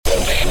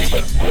Hello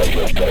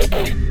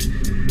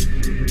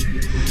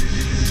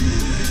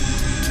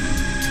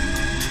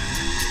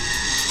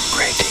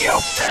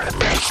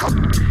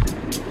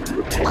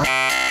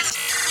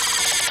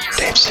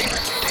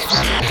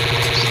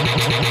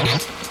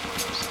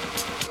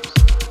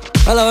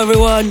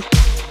everyone,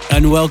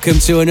 and welcome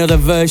to another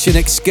version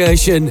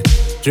excursion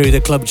through the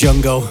club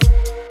jungle.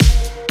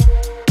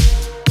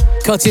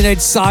 Cutting edge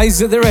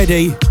scythes at the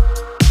ready.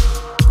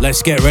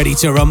 Let's get ready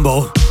to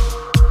rumble.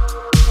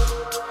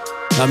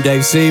 I'm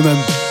Dave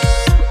Seaman,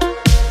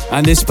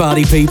 and this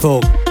party people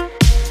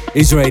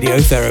is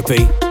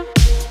Radiotherapy.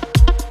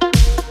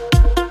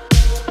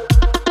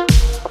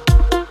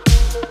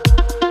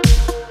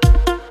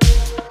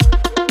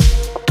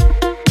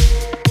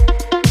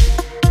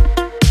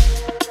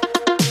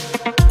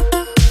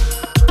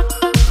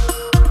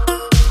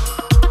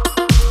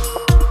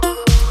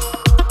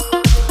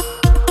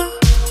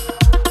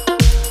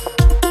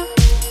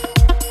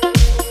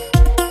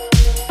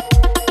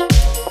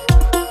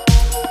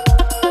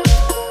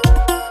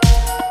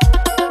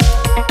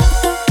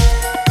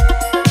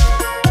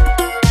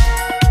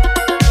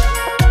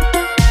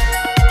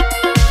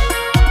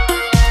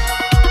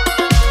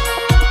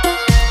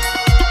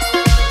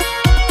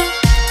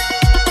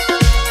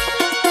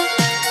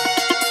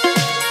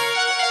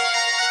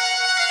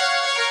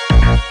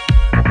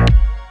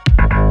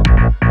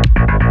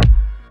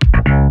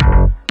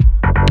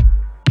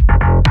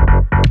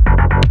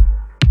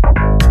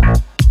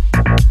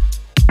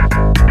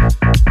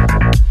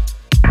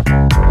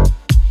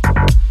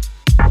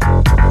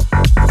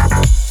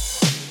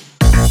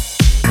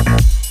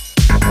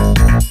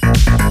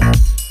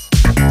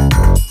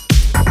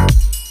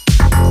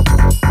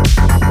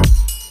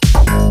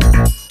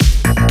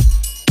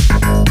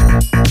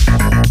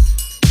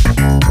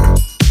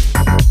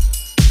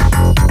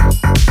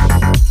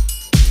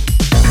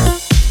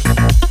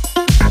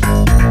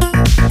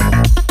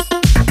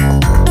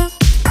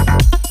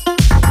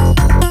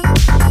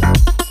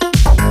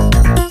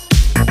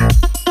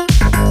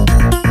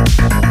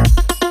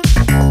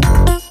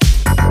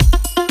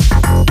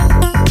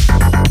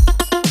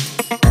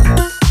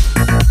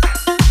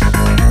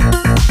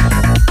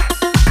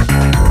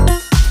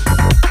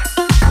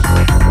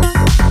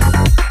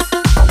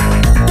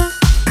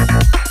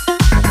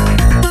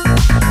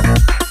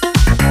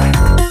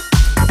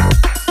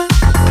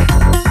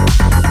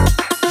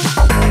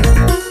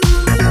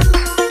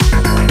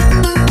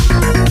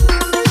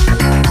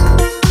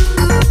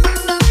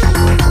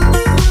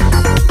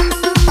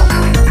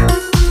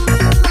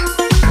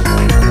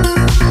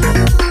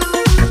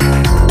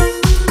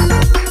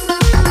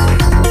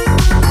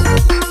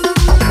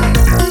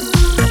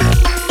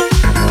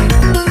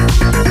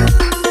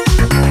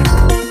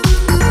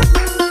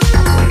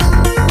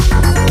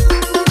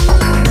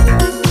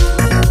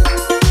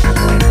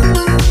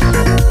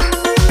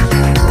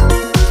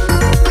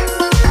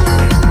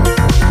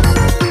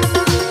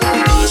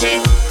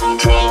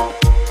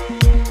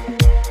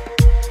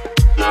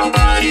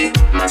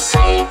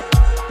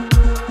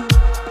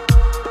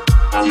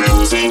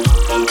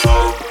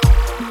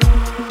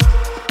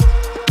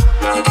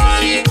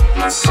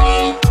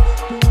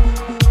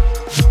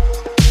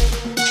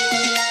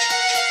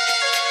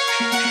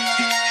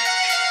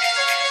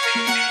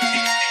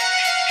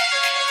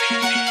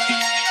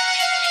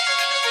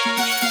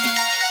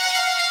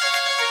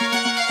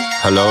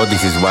 Hello,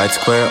 this is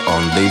Whitesquare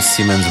on Dave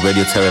Seaman's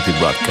Radiotherapy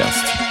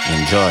broadcast.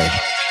 Enjoy.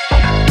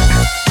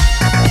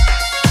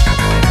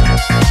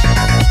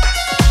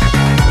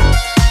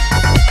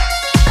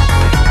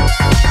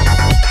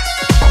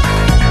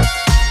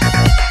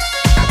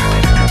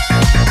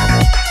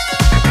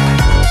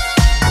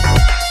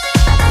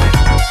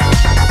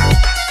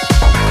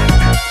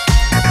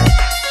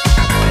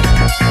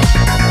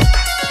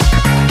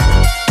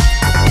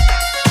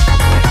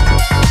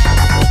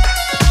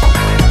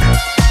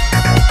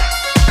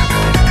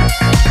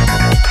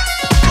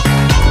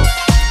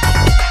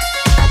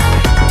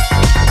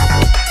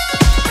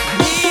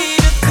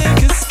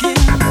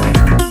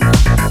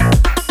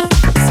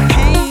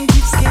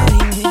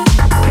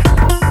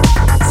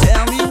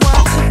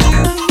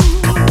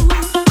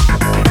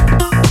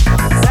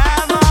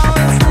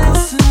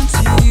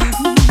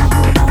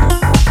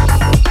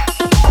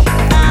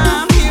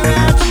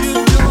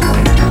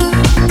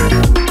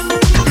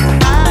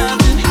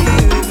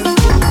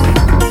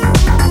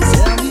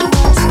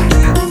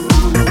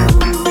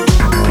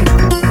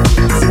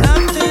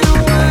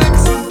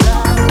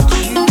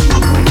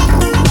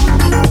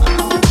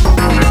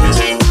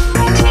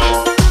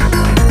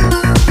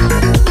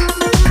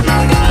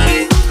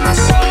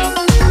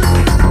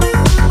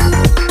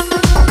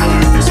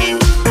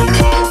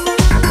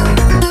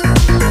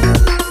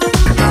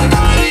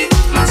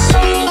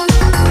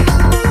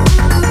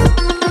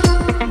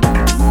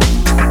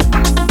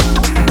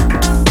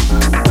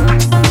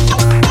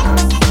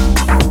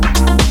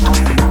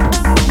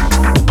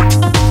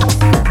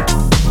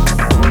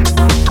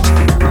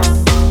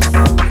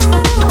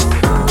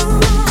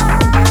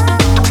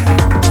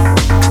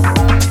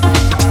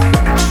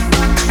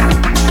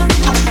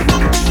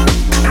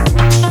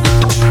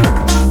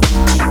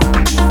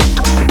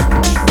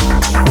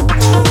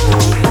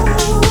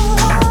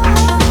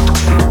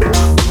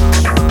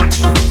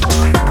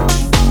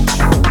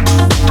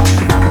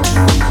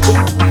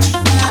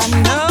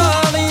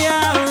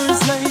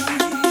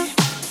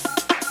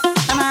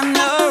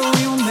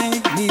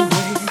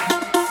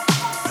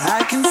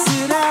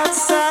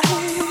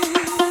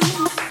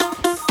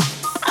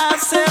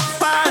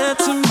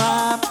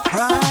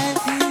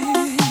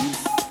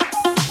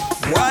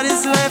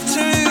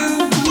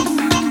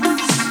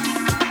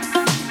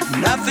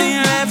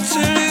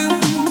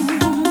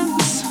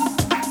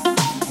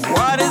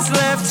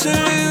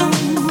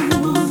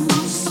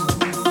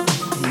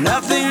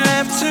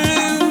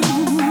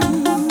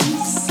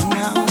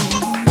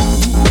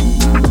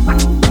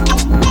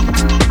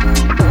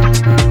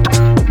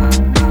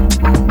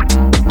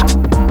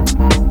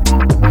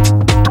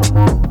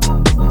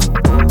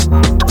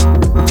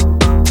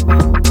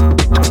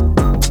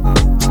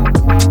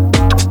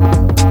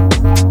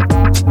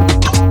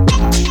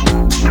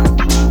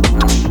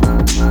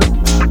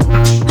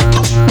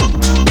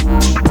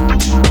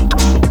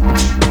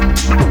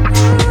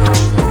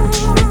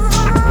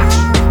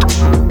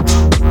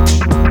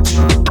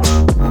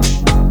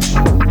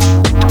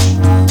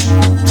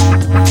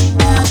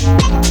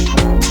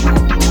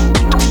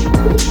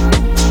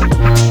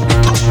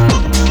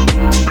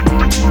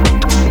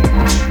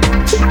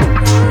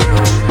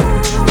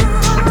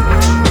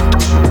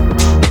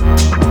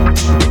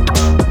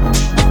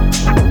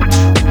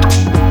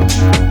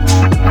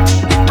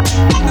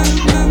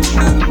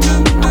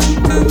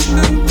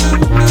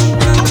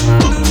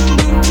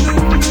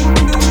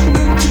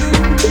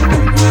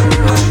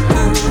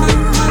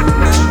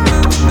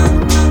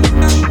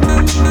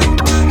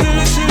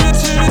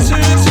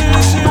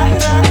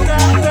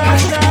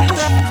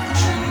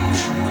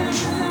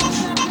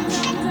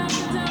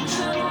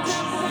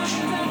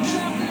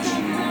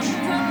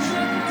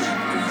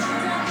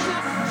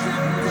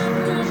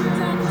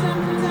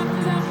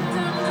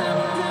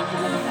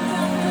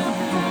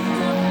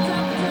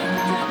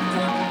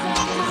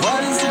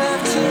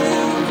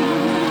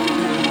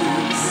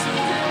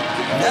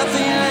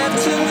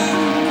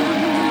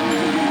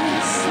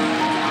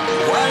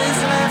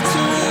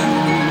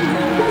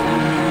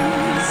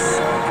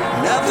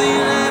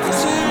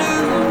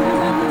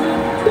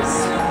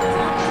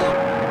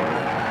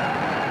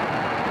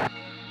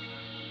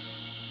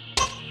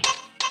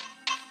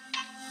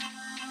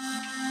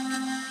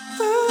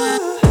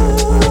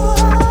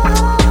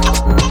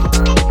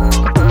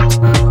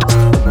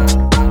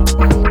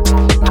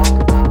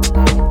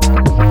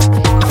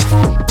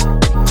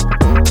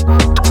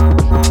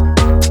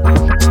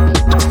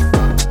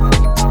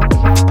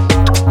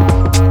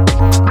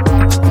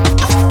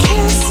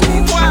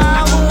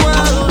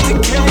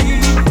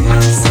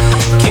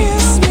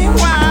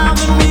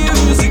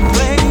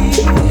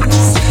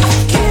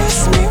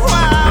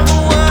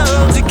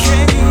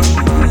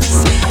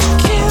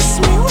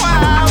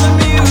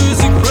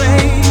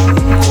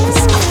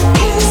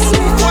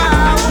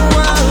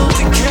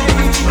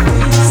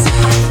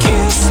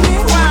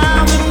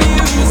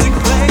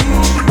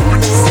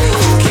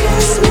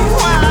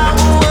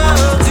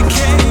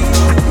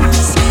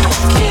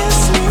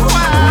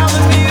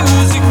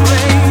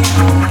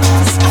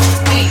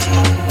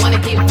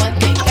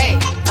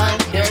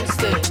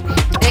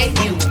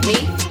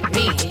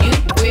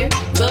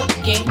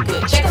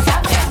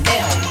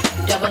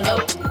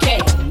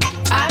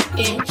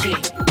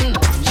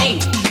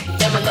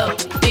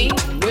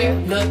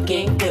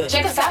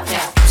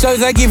 So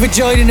thank you for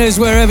joining us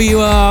wherever you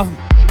are,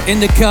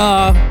 in the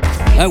car,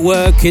 at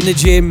work, in the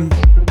gym,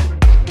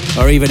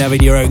 or even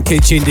having your own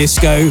kitchen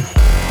disco.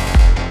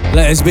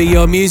 Let us be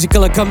your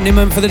musical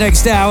accompaniment for the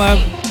next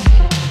hour.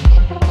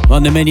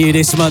 On the menu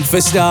this month, for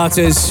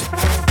starters,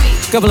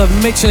 a couple of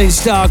Michelin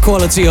star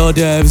quality hors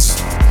d'oeuvres.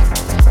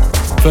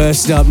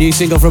 First up, new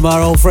single from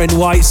our old friend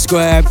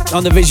Whitesquare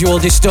on the Visual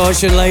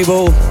Distortion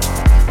label.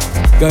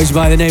 Goes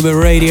by the name of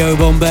Radio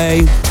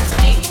Bombay.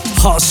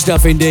 Hot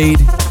stuff indeed.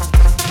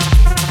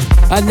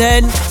 And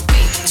then,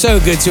 so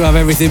good to have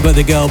everything but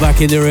the girl back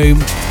in the room.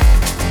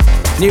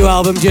 New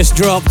album just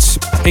dropped.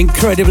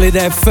 Incredibly,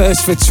 their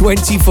first for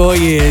 24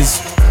 years.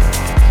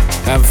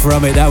 And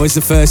from it, that was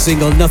the first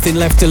single, Nothing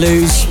Left to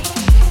Lose.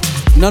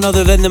 None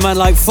other than the man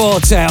like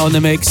Forte on the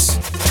mix.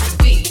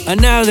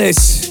 And now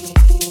this.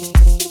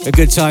 A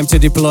good time to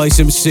deploy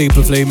some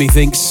superflu,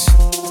 methinks.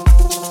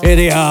 Here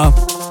they are.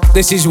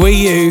 This is We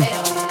You.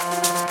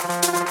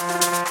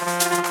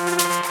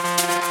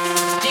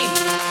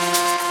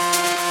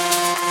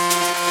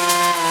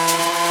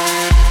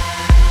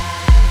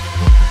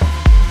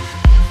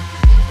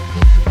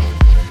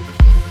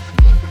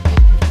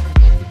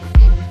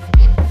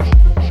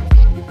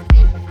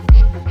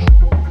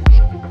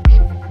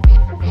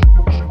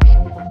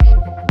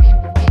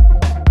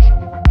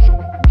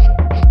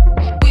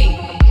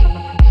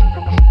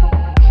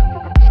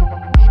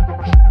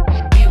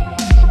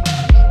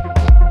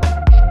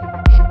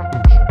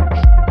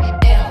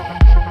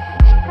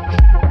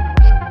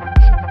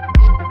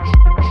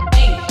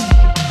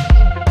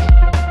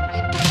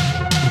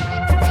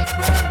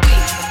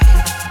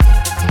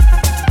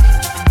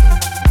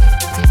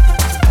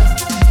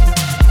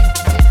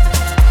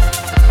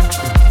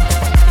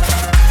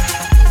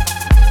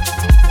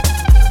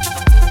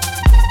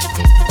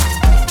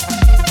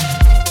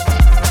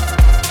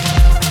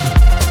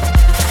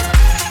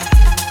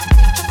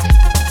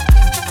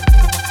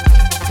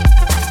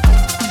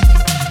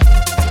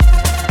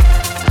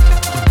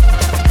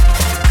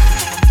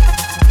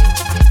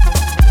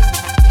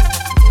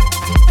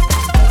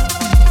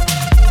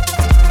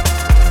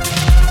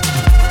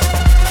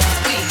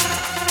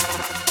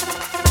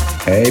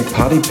 Hey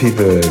party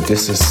people,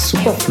 this is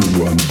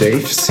Superflu on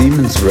Dave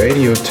Seaman's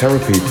Radio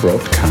Therapy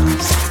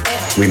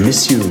broadcast. We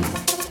miss you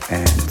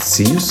and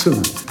see you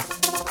soon.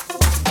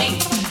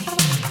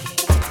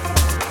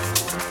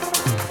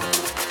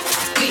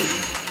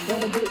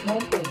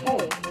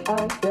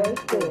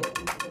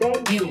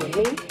 You and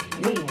me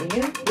and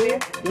you, we're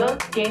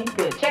looking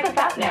good. Check us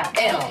out now.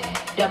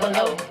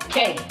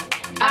 L-O-O-K-I-N-G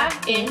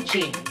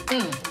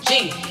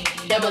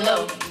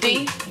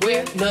G-O-O-D,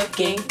 we're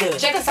looking good.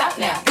 Check us out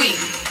now. We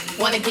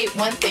wanna get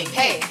one thing,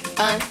 hey,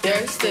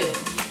 understood.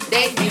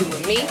 That you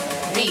and me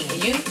and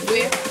you,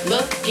 we're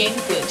looking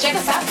good. Check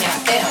us out now.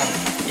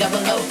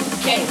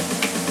 L-O-O-K-I-N-G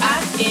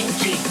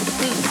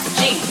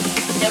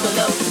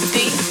G-O-O-D,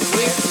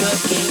 we're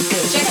looking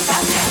good. Check us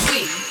out now.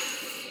 We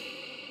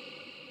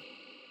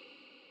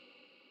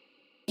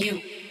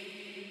you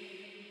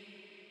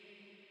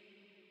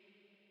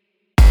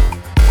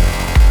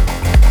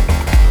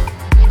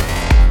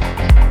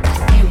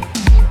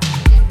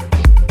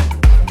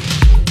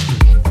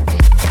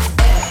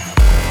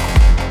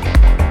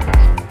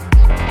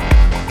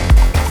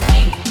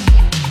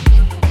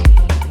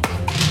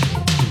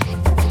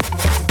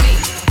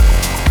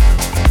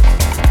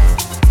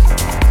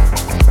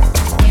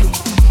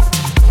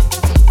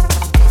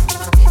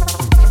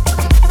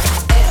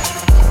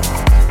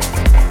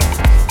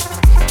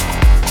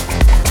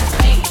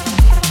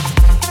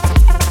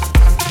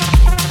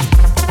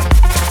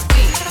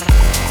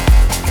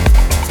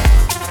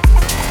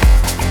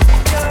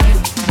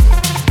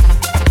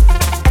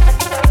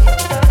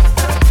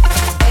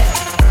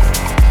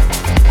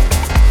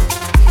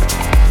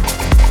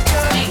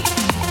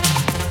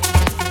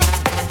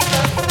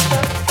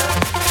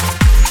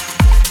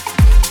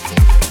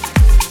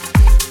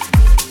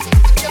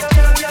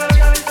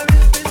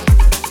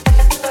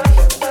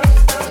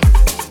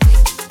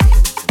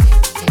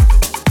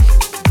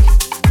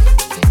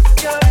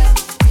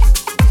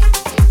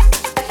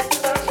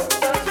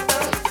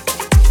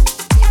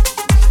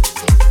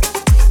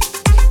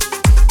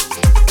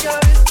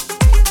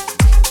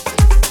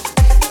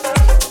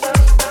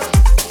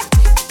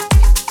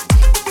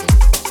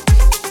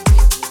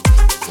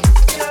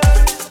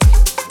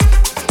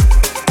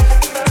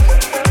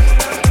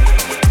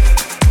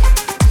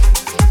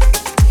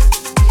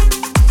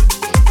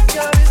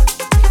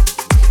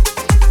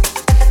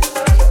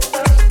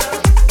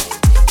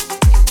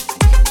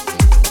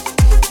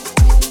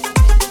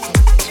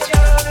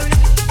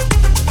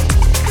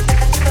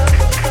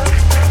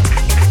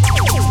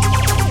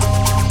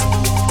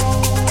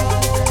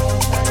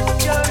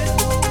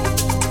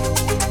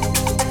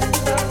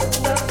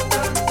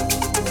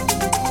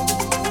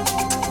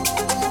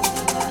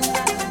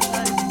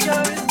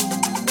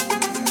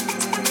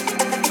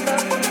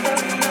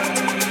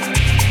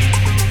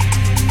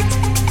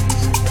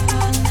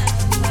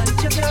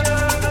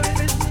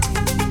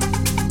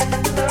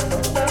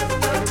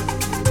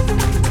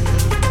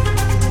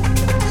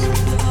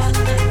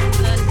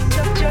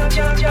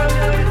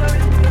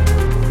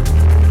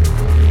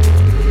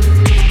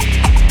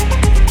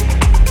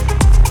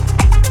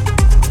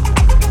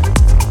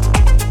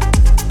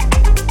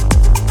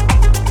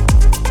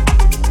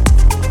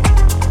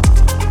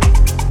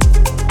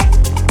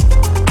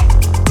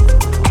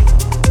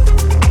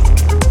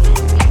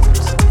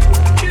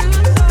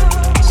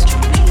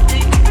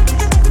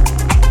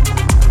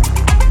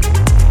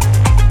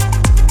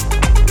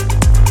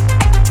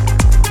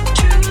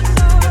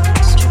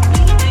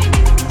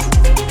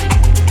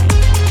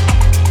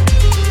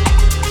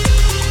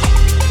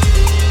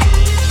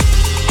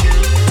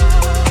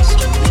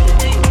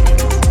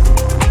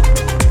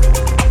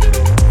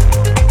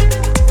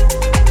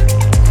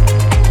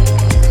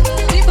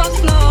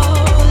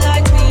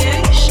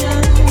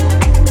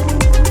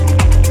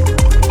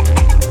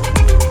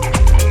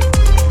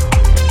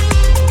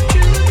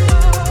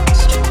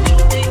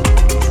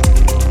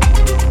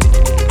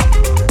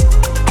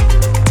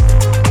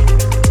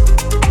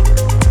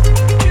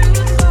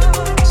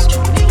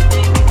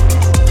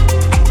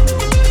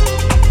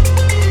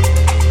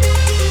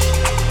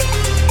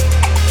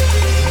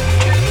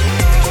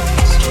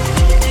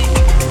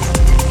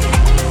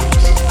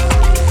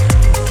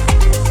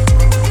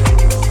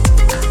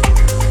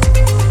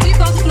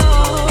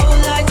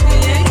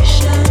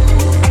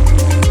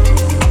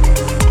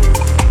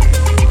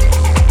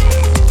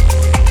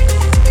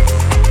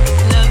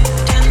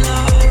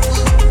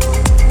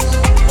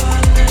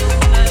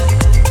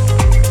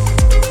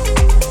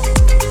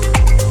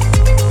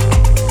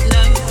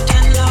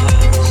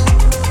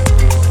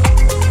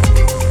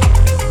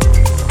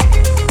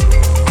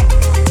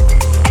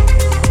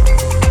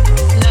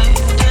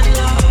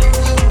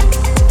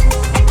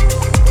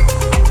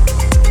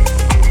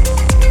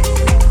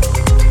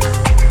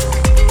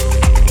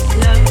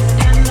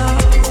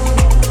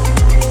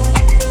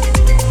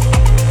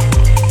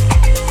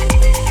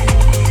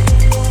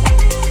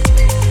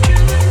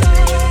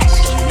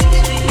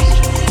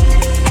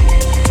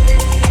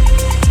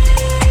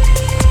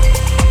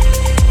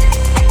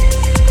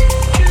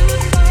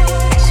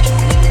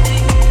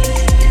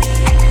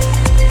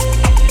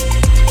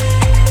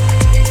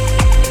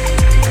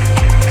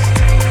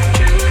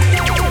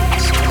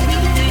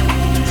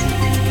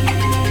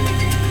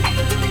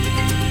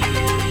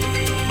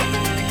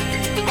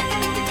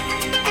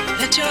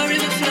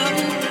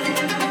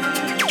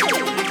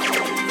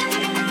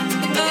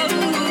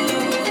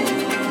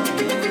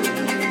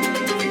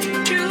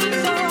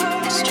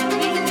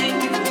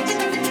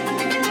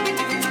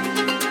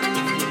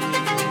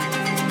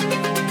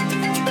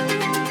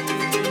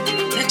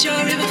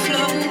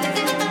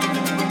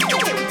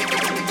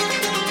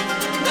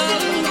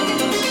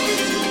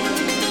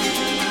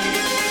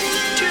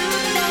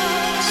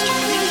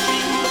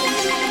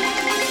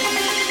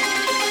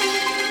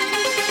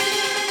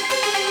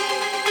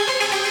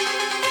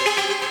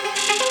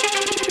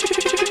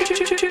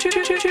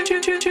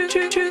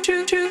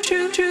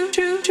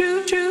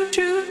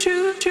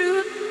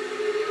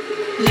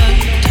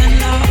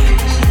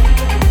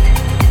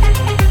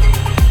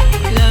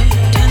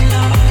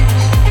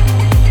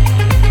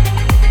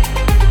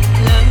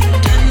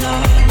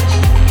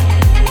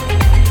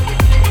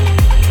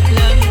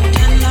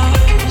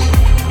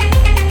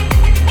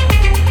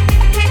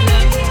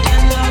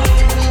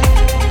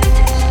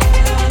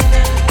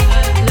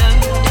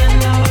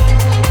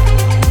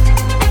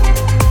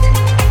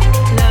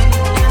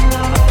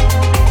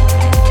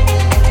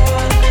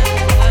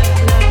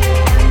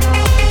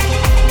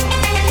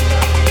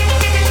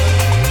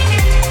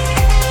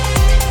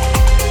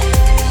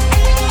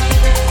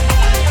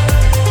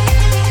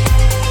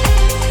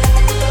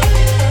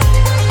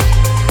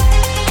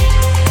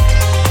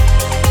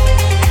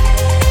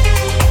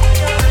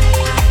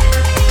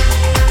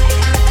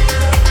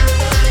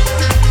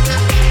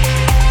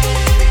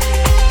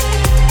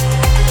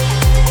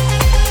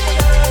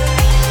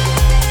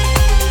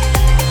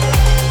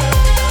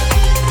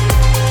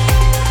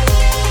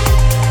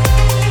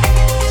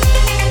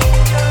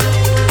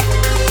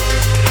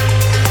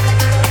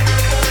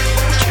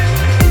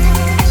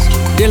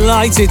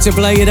Delighted to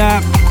play it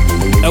out.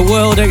 A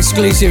world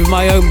exclusive,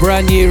 my own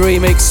brand new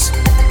remix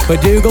for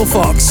Dougal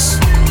Fox.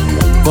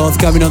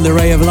 Forthcoming on the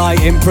Ray of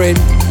Light imprint.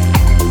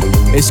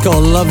 It's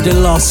called Loved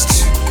and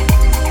Lost.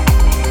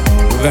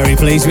 Very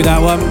pleased with that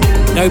one.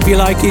 Hope you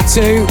like it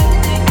too.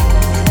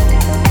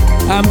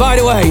 And by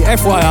the way,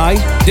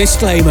 FYI,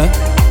 disclaimer.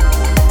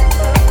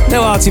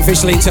 No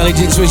artificial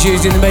intelligence was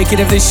used in the making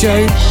of this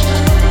show.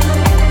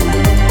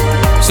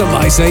 Some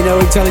might say no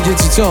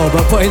intelligence at all,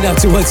 but putting that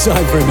to one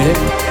side for a minute.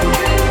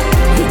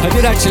 I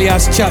did actually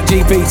ask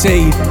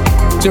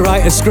ChatGPT to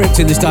write a script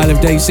in the style of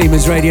Dave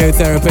Seaman's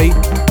Radiotherapy.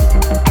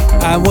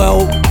 And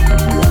well,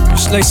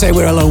 let's say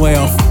we're a long way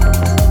off.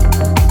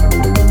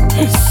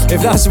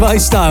 If that's my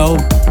style,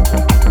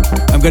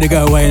 I'm going to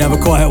go away and have a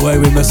quiet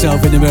word with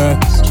myself in the mirror.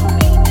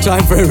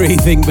 Time for a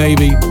rethink,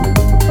 baby.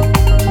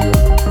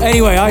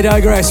 Anyway, I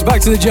digress.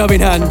 Back to the job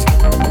in hand.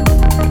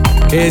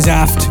 Here's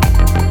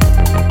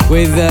AFFKT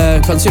with,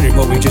 considering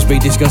what we've just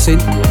been discussing,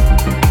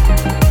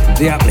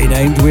 the aptly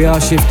named We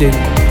Are Shifting.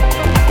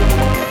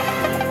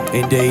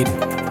 Indeed.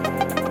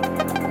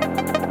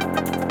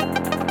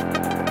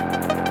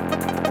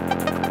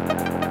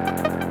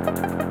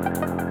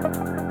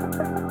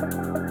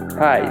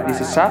 Hi,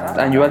 this is AFFKT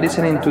and you are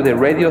listening to the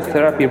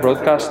Radiotherapy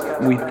broadcast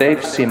with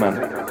Dave Seaman.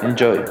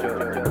 Enjoy.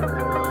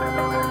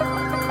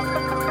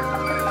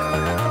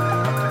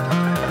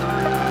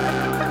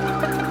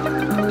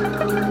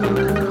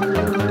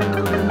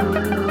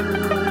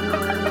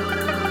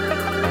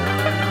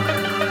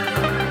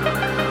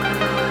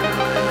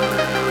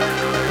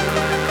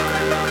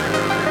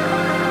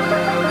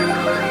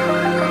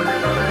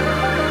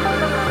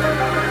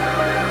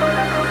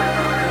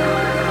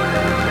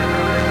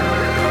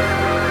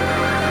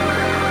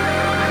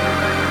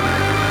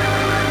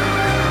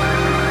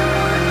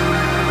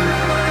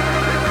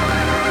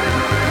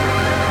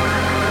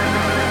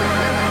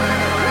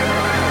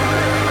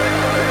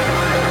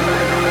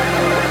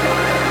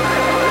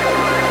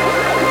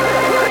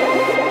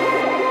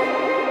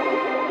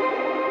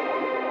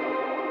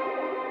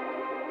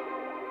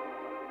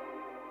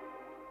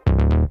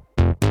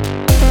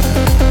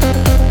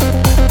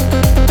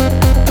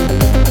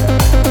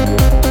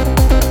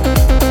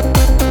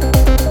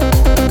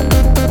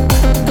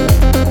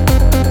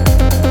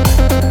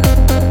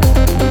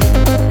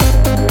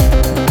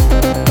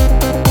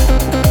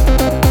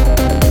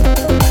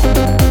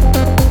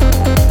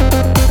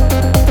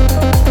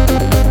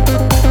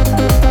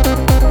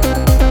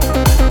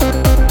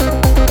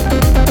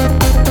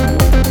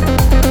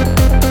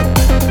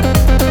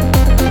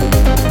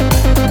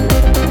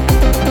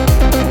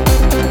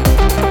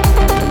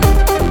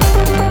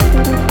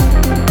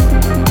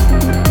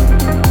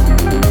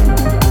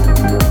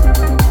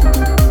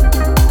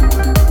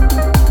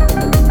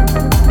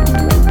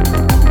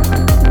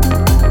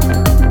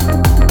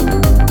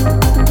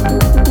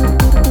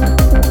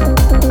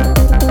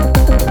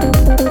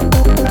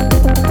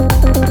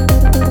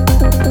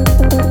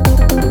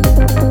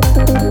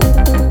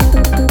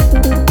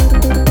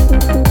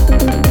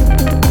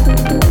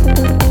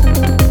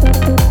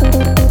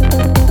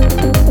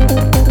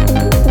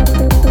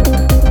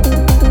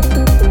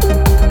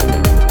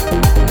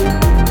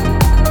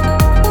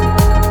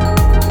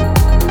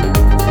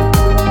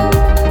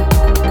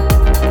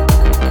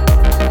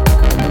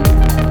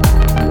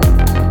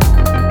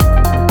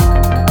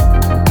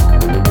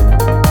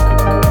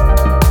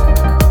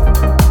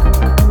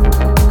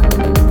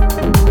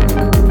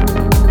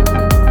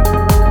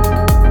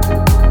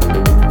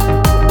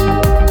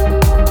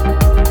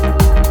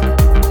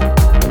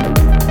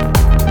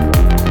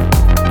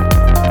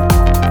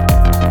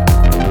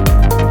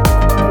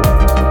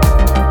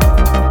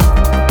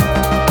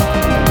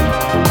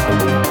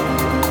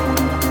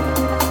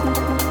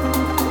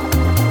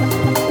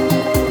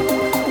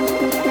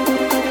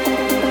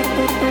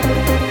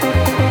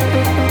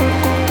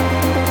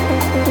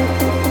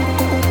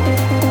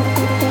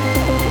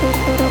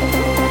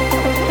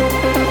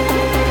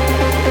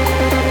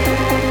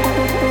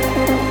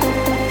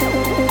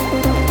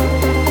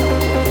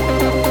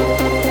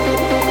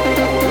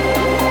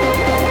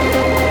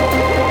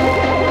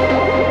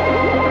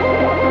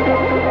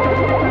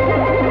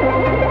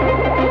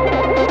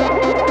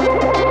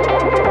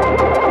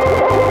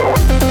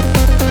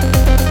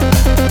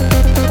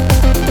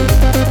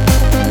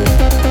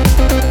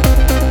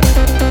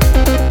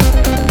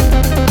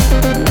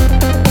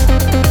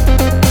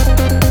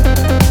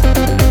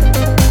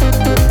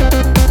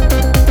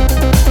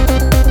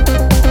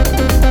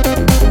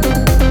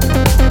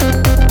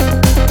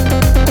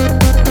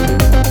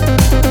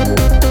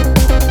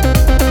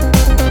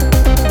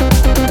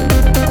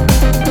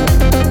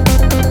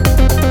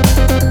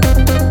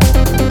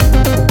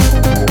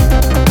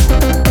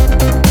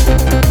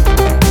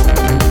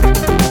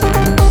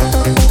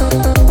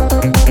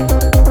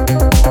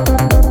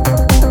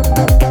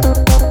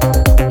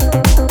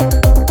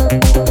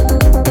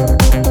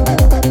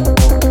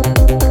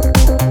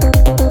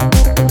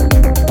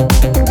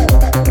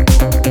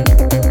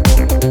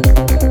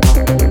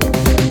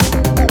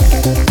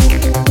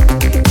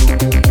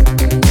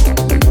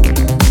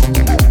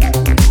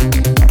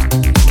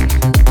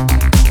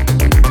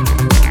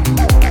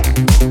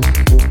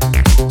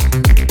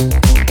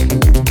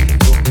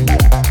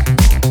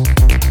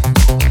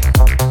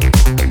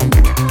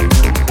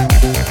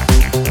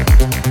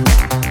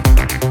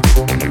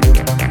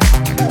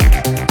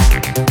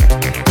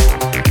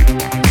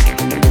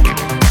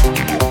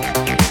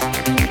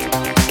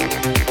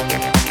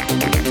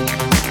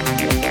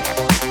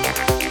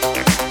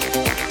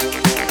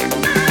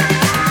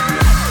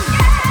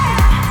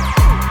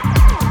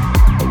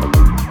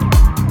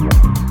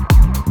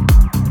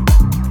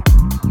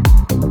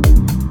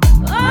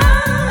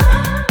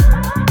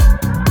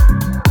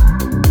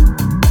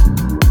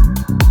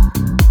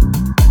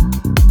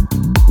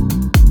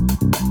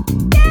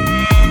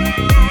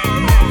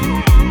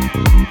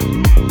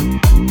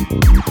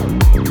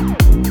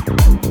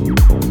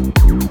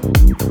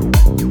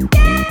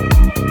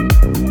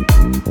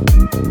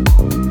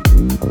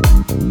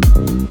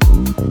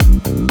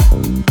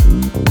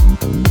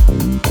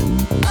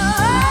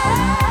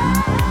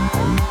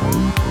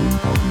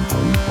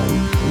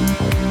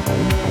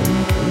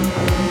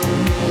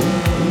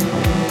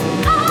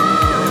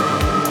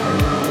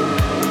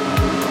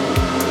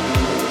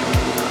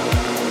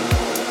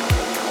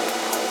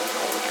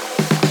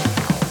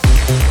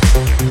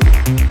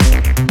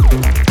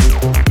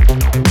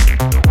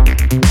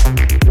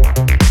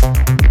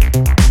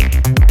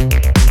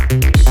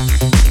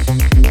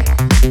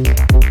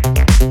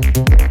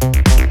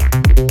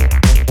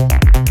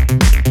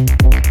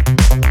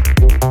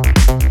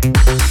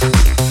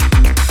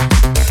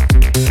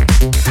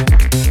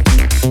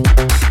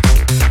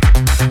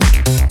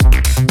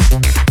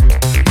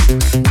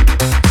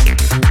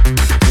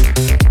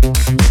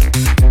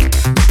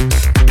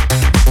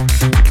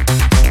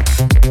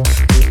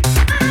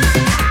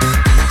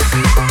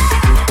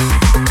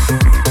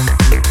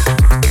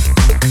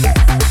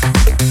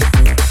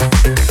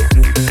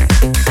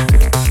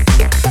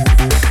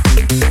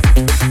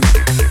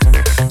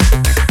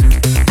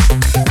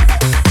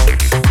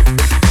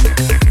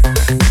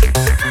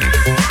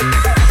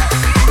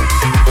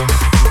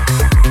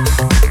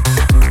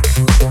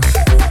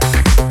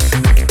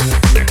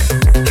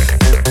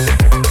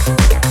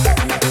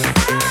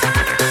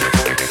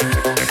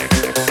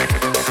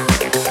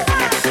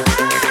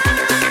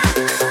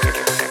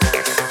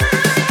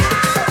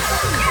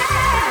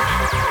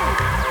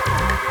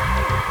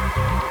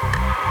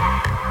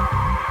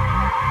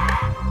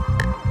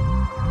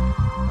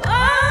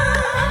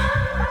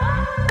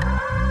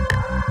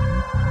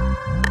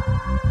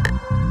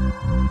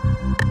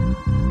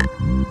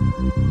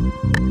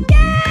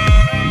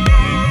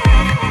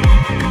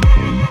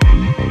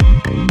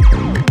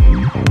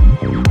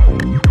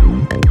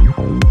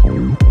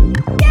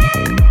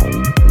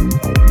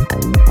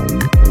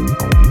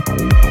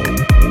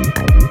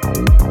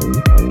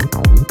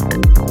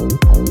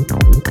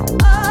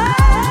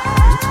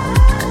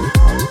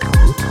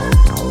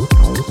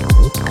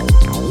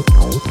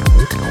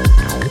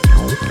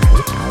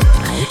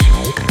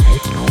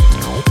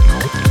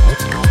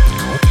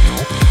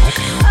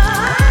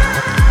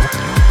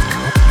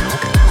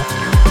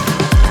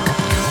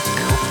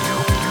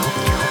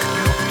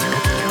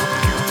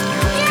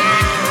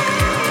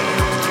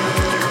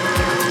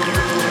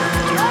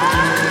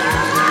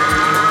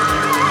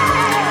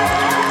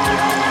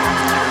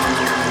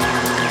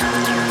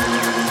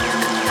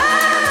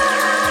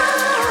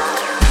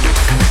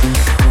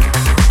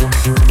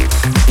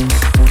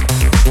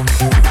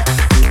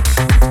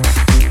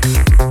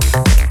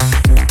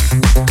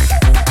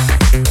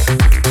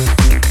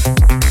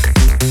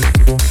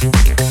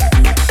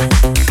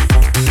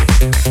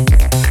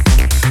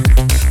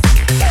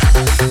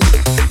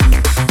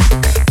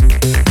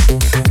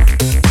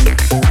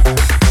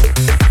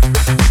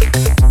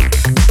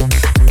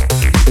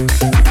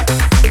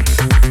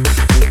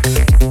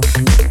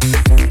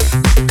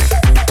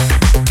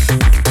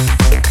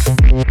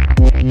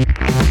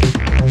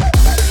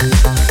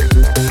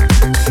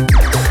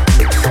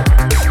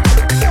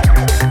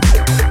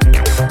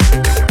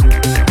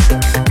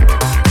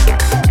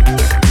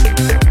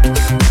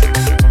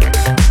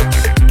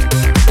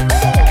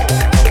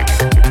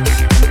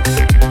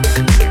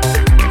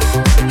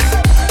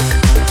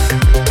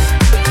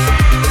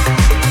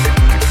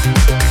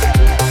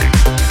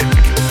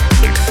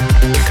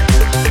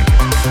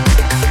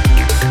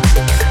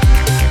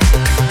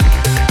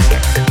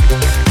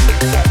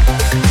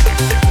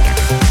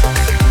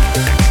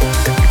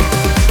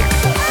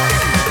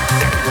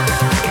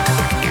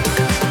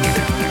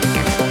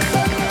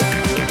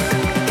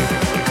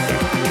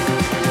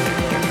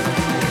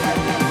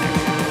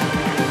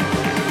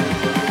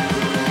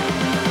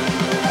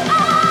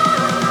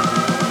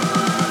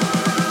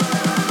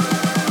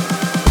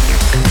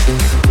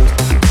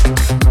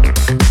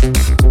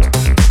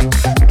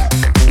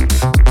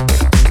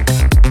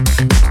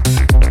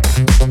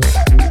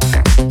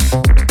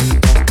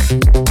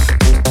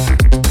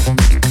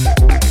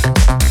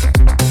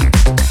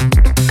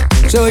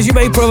 So as you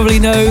may probably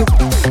know,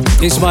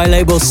 it's my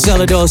label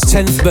Selador's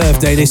 10th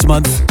birthday this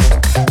month.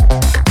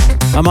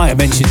 I might have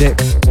mentioned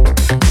it.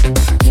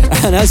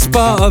 And as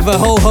part of a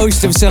whole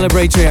host of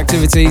celebratory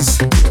activities,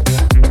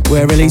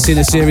 we're releasing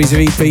a series of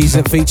EPs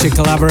that feature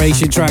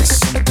collaboration tracks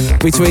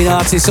between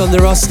artists on the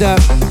roster.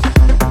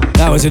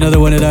 That was another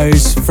one of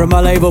those from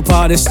my label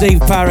partner Steve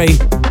Parry,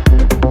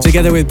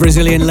 together with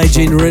Brazilian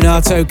legend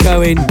Renato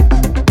Cohen.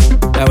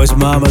 That was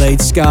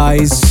Marmalade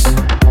Skies.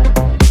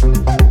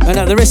 And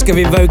at the risk of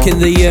invoking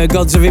the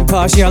gods of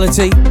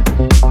impartiality,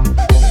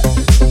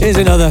 here's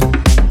another.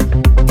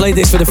 Played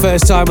this for the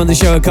first time on the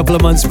show a couple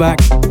of months back,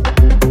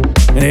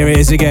 and here it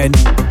is again.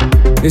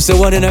 It's the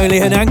one and only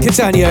Hernan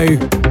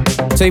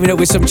Cattaneo, teaming up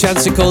with some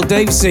chancer called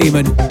Dave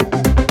Seaman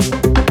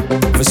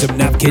for some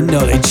Napkin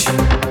knowledge.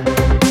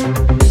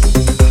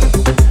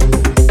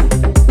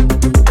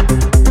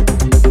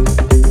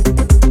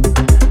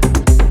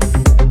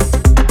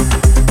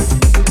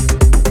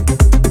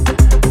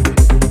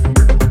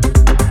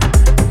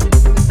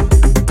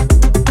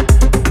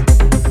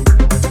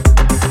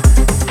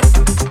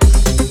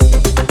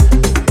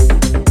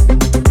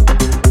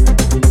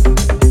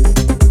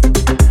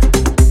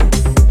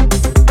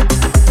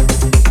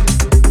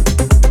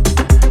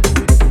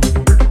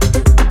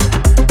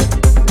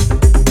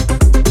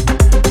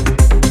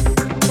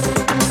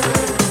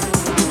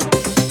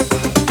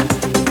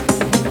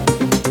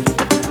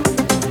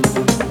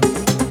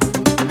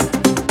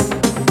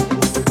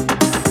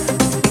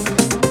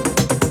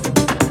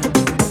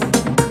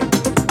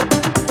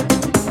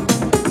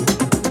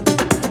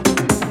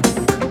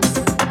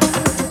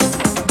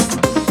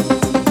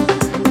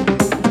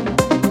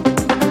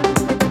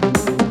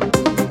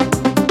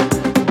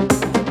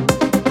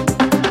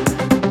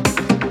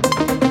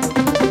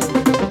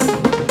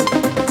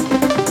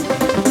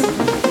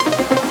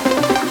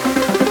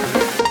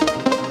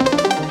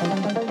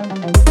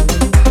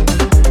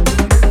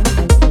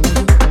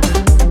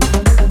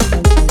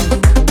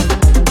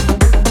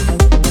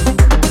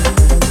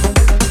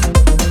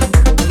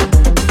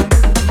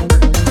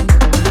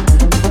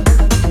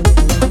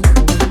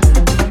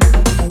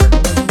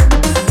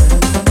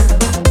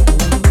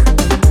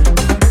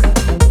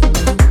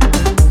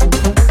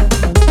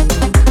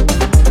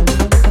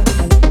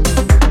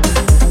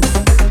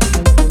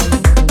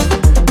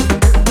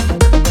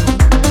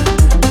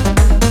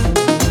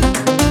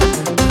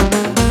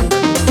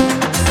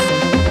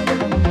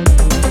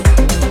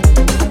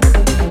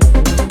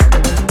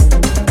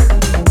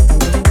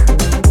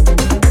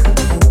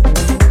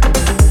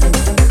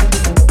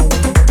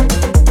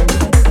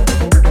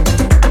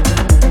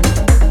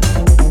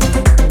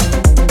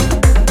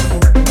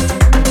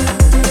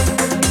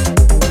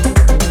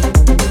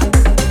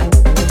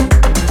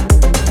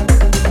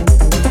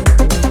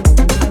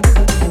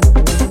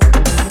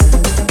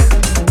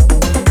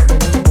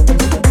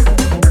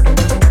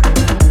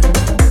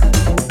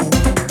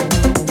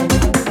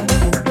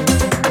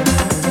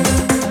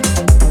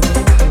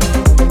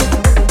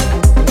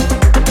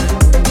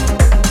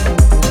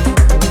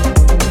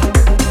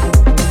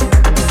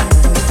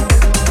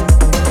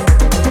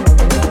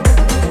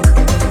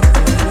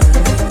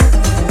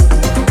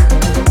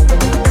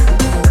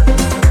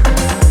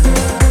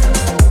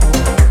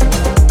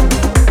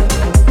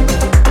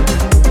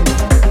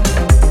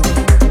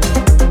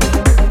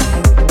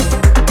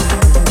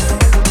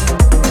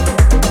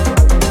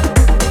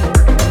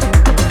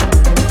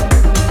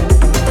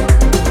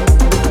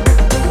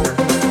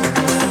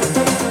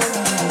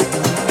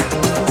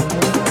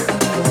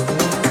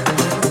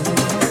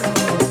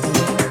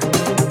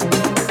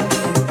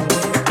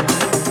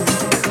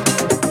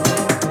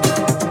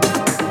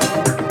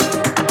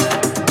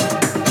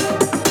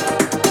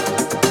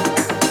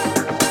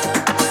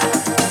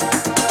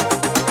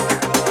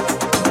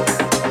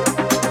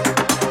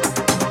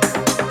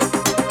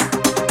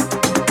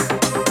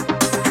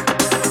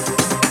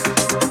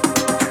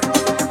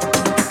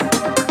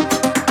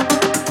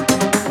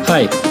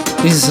 Hi,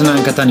 this is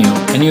Cattaneo,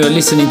 and you are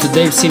listening to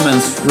Dave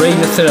Seaman's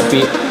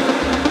Radiotherapy.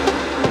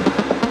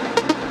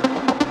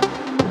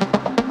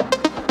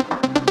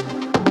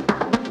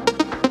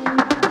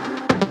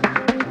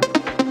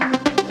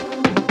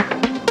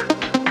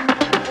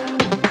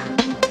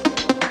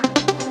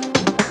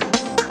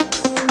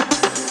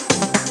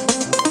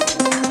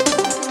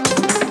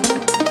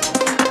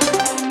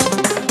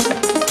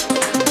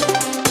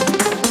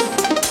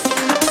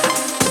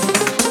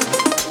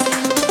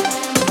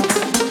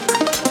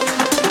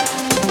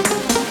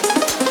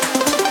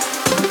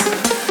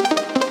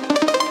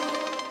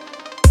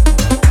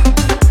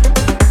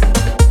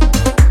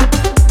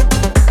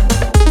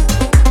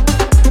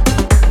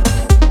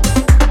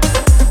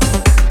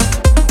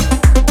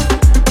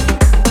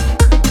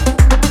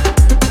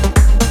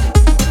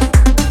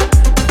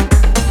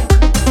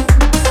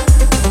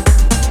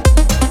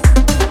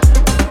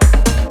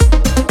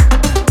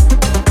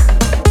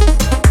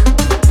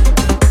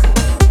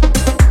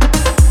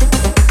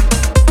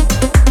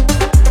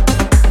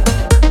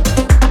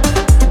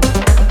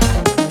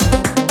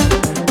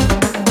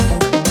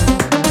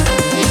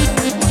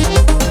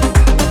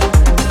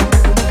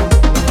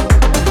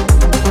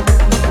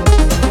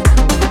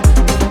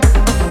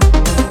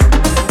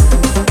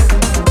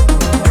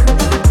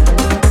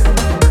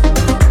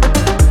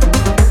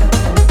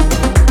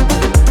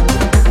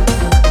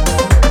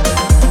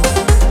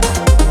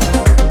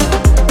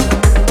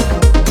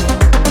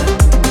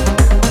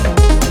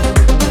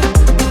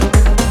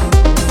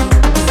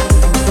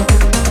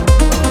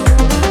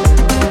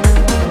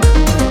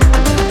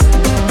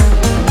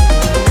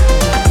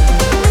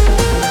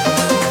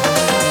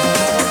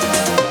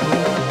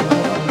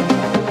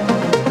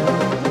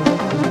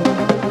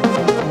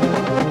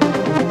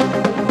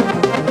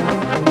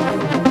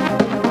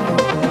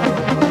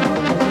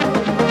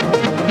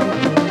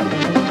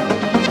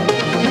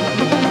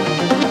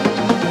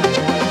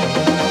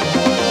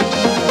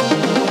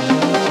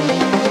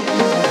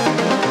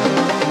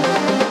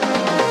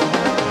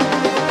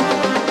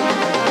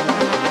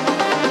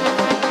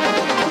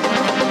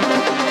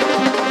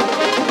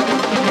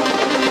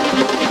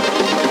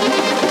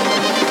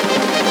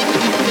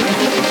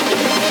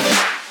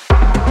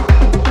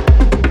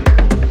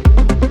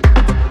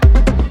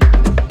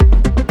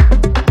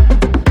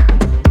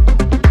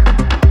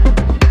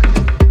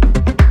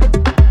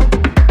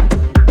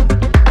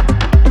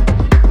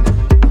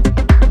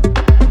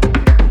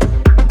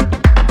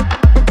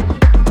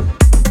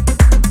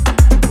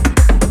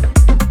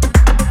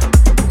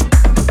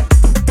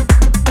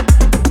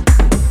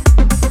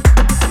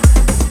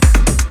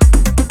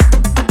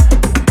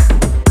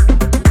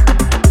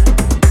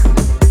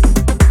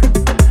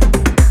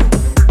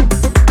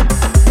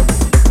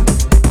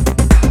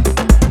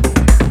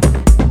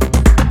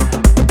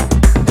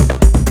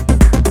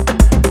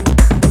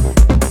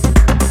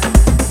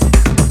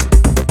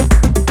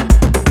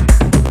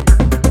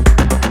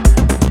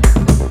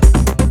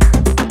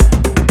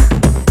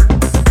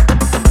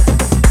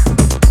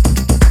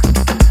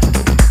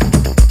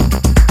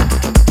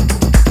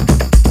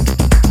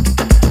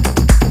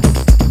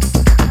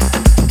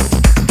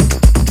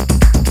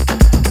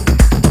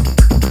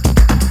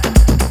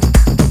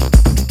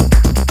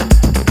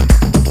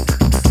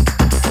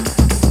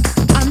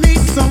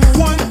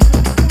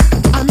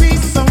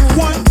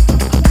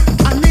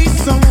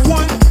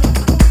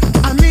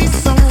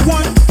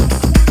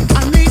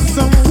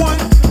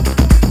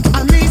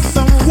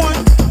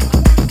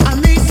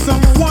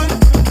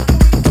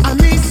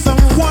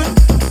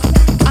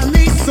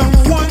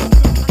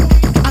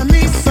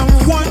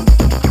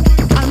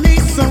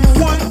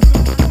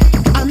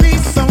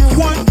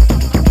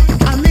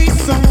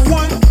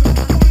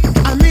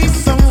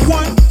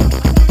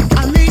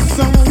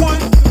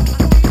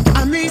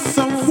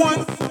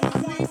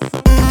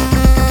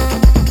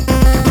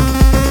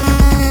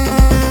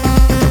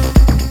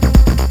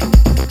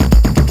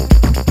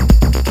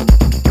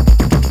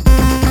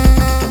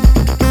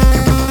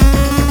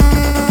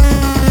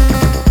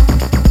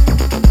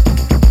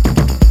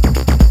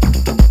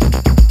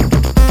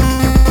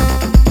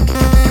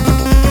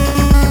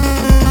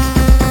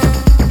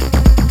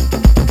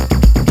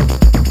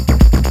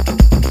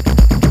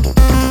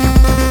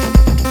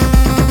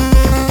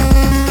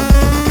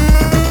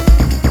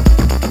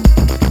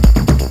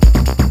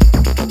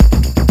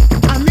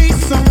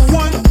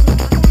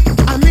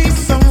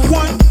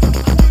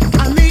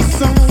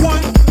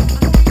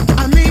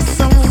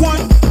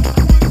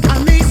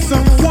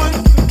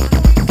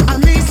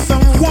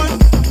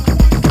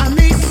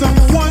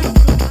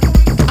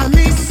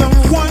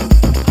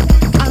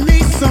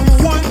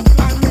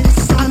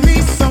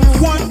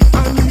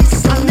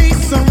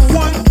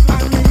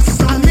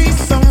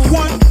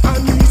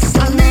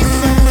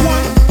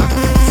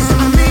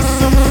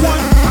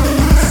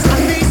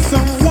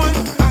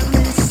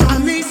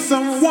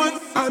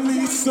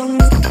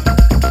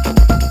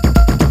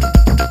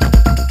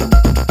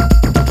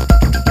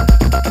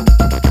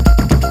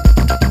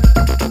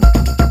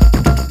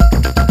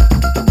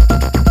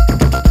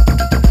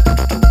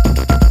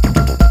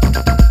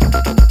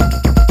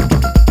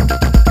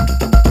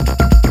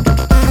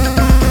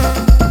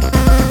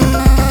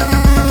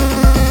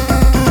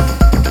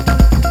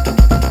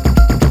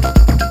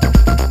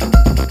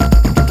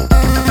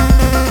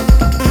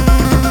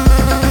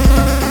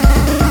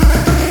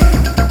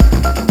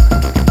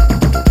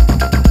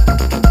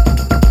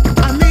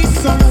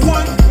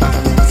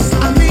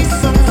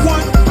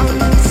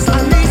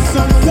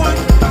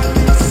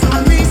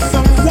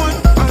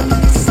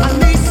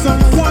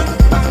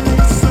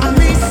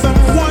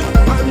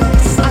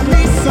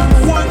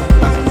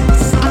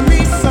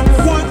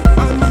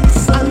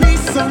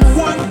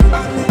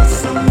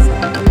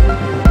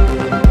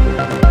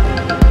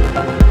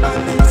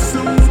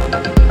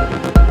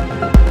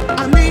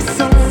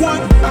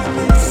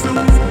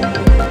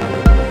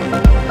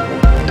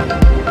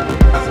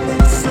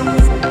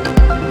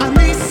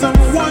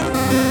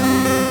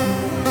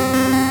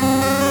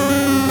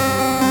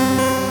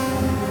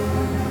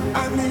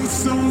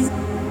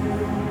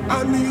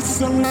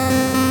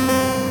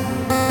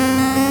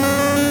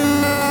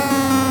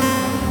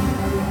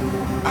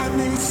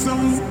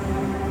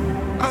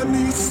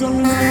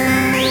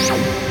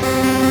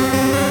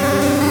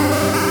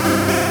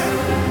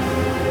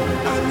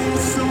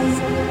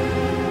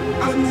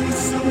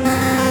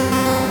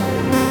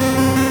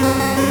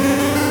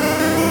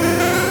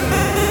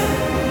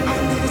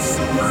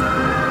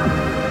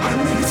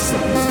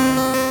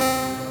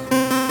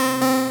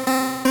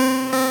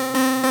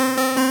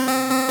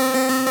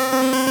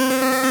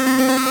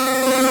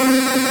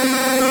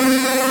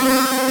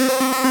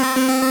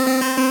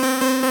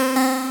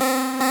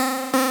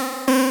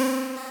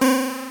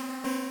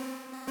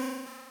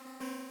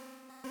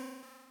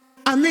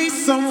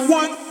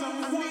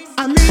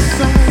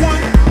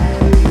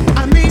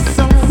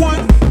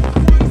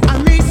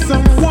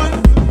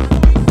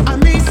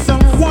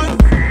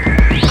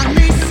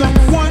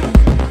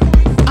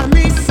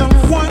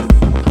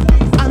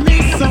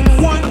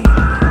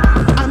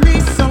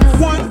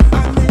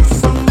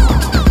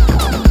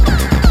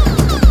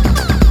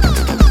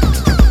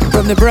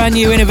 The brand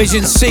new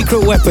Innervsions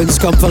Secret Weapons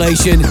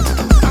compilation.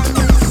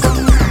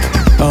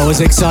 Always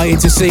exciting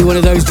to see one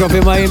of those drop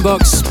in my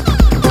inbox.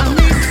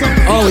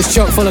 Always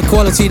chock full of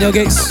quality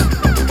nuggets.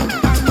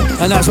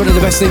 And that's one of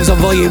the best things on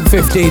volume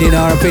 15 in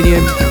our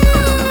opinion.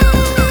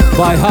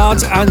 By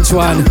Hardt,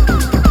 Antoine.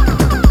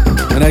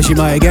 And as you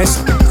might have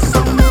guessed,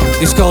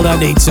 it's called I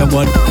Need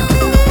Someone.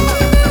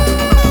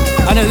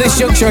 And at this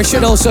juncture I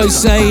should also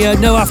say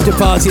no after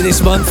party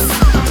this month.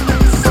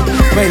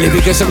 Mainly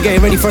because I'm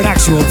getting ready for an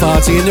actual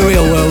party in the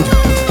real world.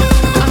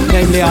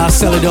 Namely our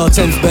Selador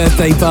 10th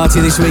birthday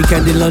party this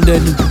weekend in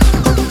London.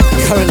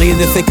 Currently in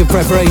the thick of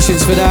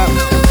preparations for that.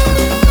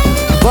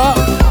 But,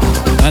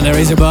 and there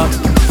is a but,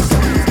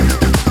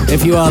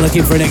 if you are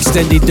looking for an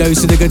extended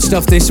dose of the good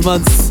stuff this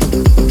month,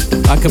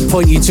 I can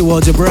point you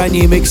towards a brand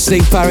new mix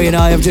Steve Parry and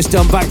I have just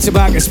done back to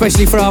back,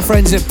 especially for our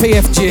friends at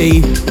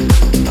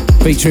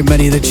PFG. Featuring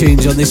many of the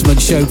tunes on this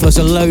month's show, plus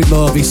a load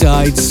more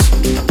besides.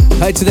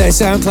 Head to their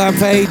SoundCloud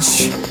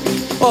page,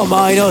 or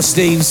mine, or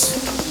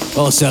Steve's,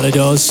 or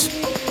Selador's,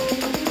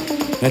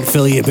 and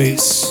fill your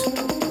boots.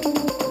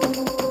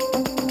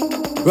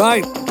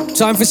 Right,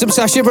 time for some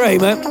Sascha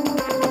Braemer.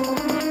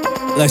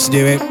 Let's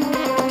do it.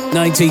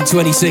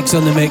 1926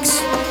 on the mix.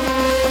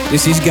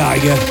 This is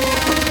Geiger.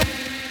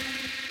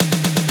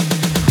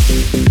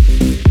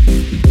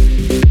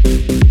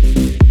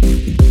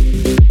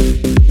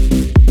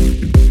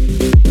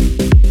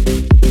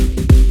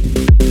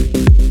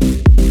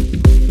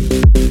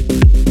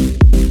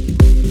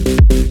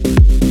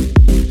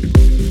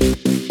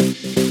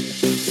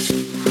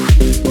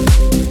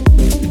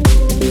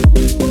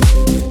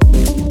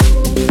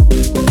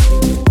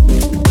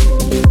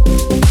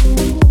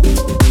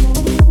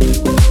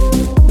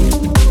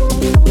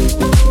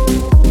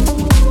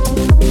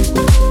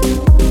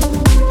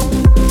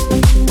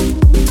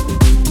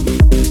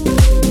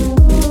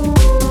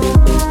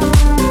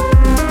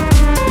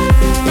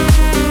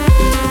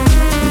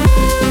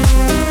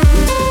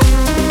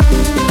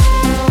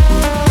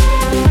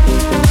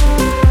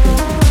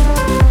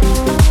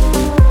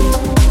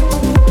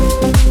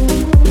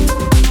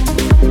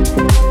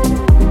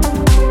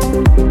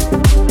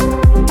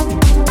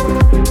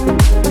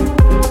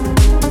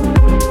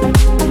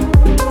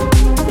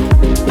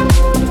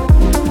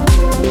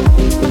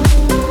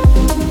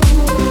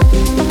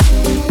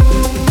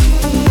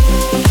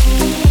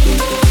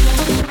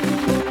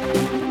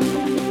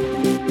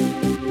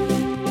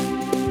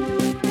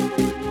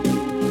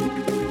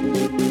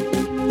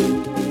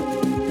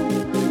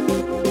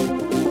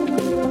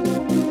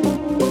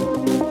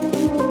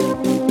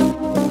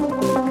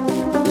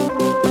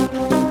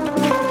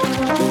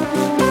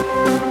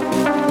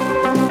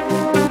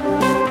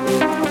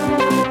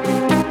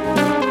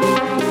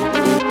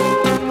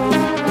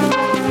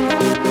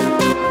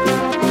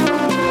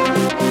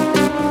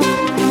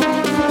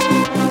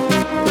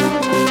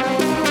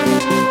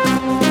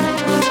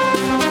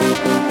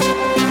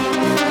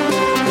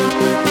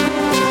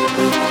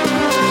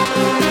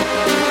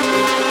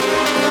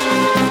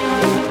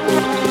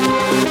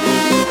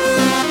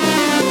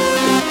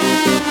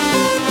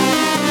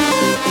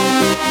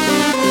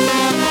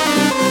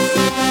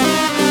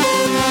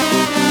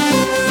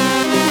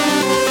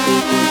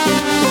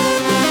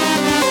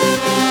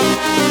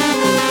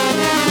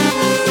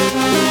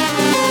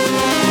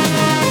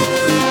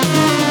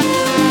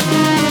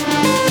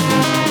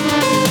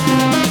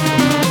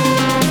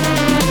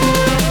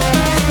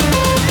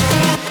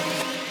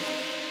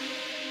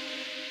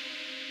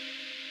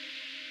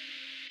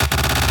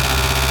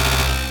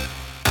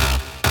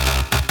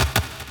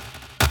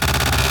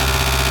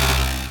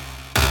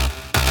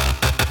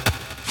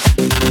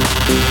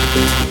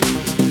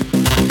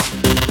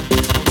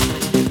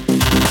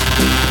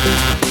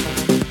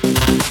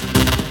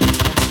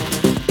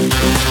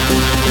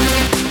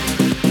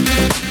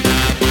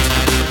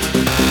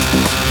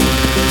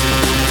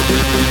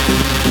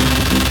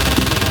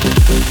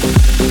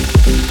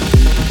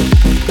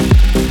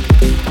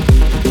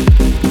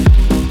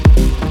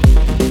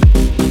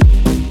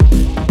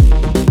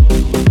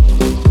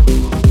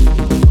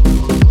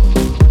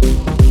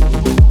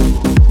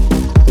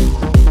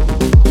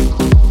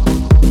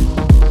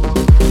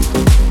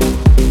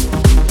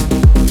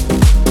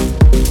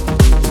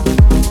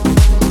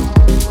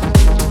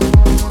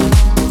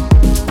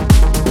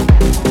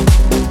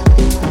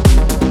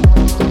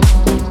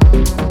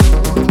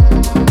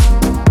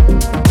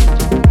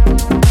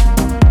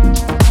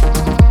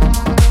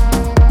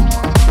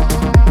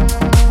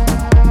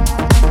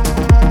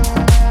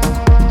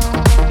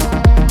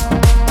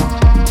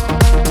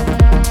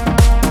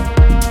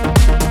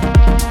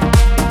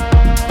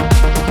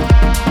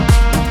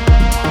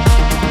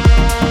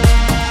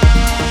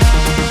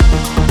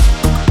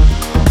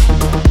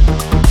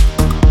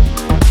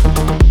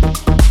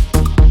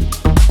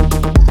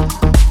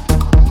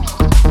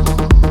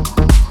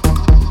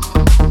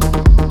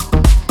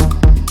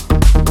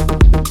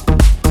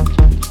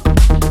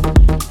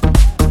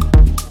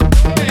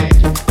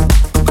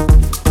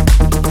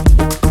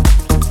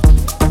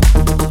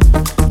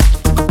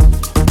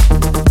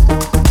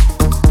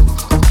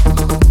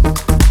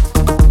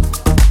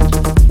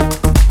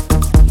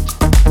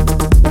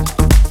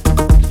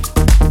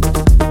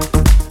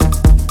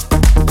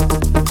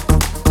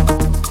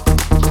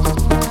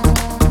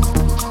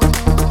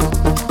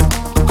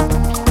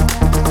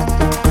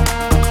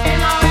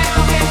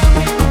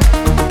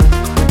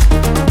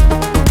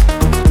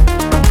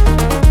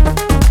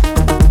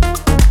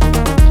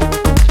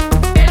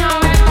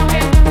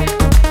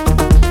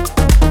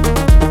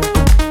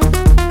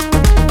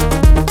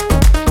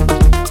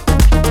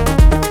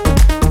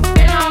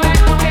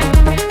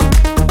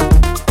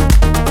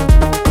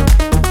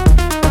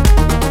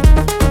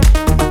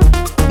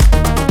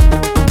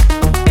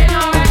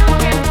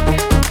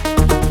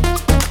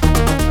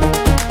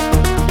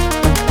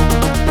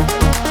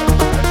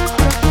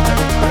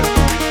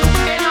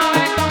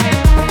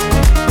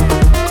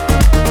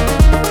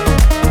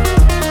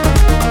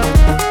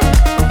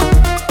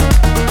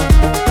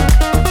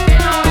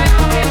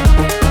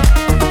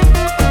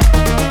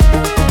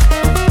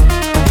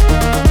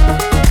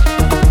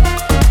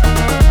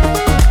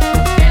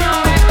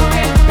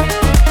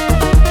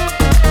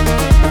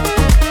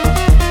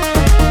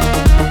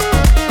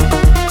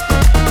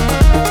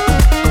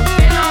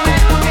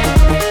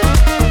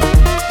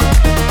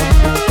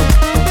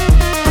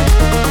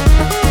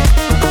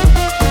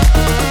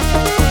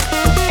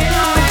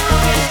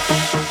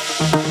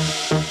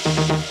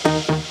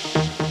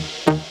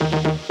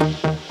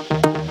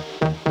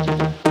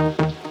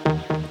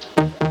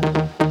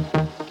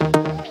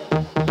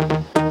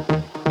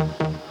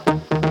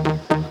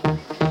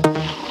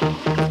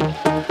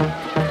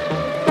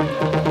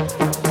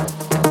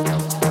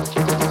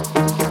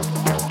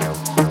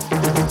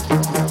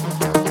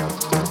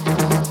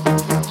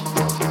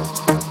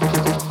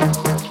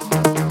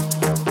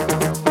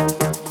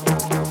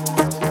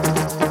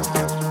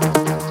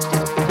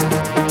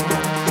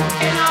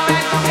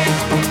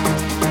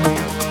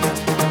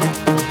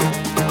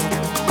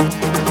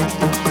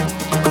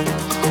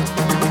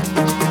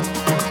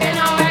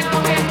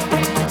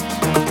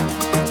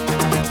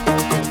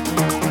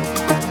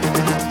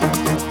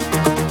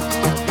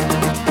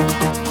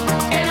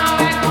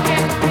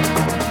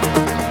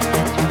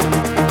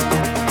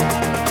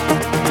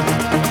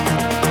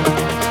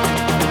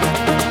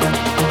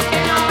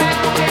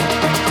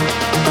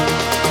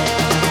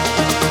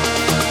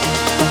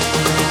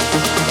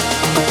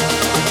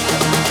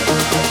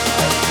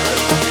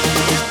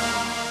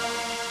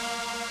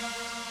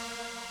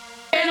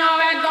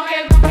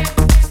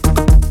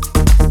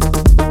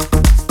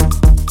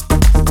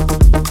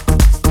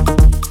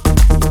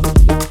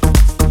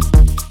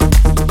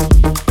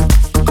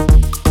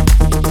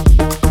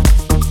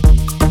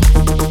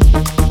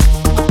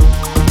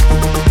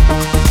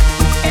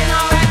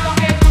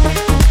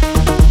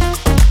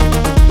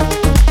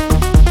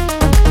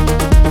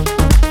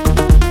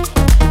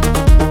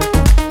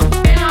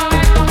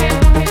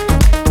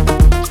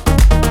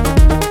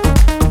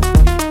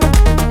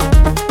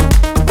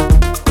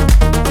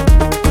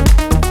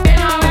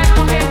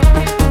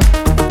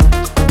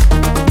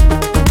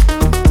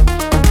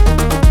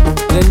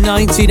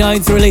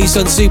 99th release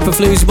on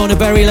Superflu's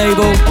Monaberry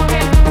label.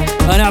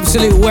 An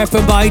absolute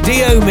weapon by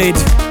Deomid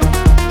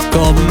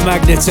called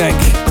Magnatec.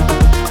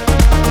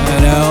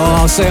 And all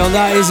I'll say on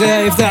that is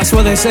if that's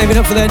what they're saving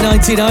up for their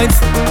 99th,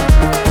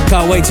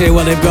 can't wait to hear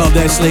what they've got up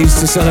their sleeves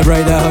to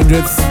celebrate their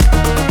 100th.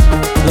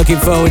 Looking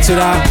forward to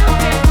that.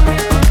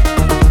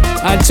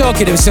 And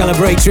talking of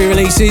celebratory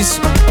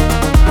releases,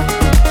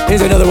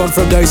 here's another one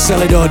from those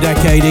Selador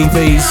Decade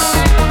EPs.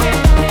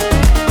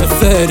 The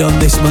third on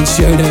this month's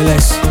show, no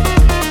less.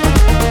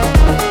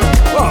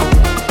 Well,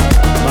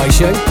 my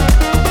show.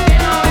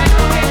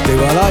 Do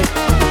what I like.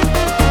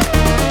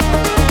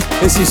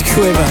 This is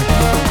Quivver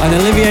and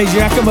Olivier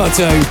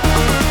Giacomotto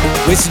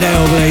with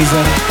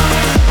Snailblazer.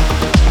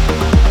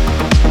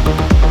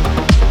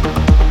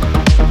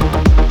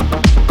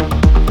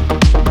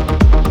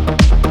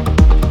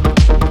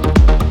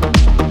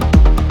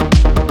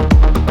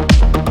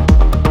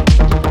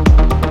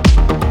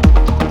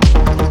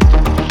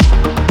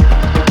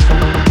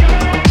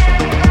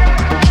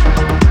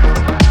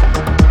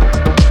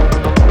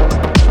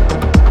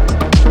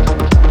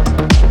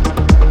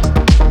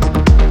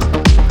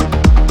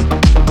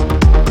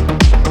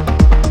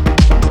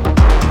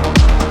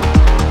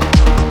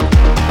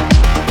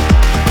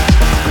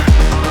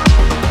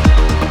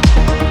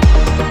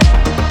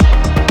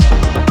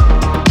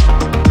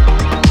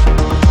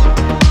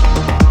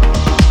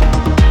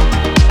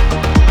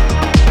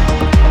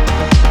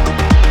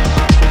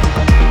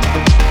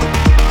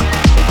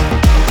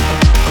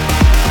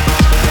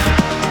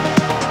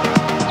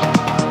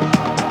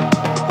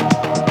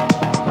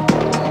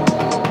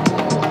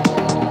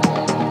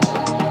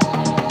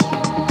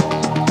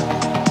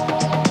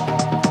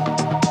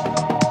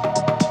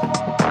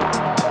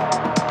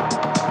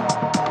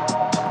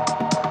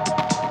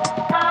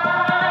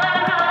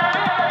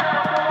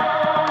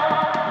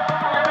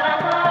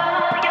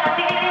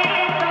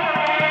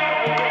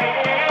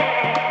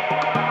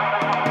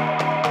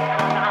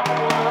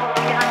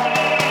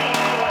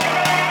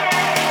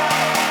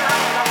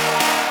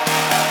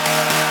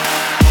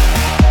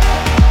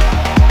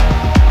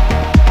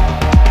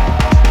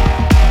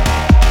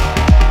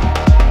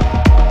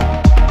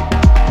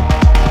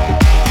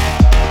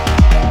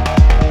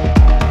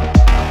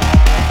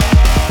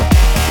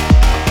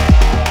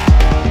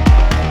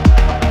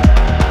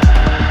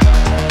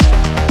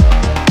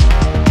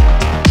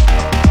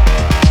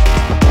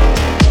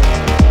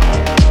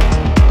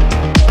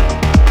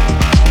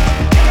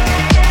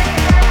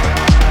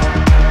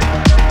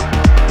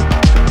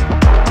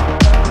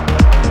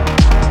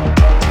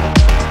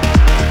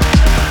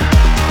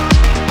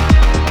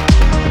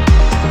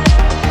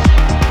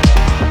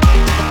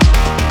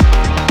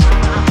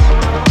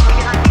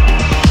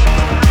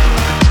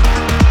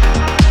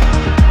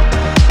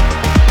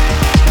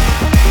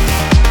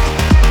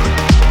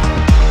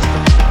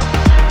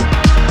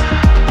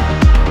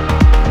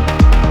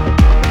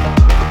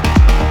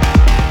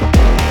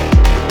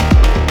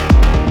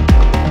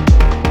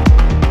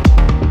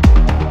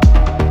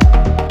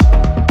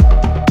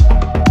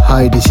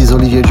 Hi, this is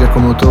Olivier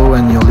Giacomotto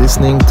and you're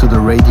listening to the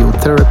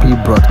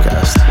Radiotherapy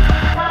broadcast.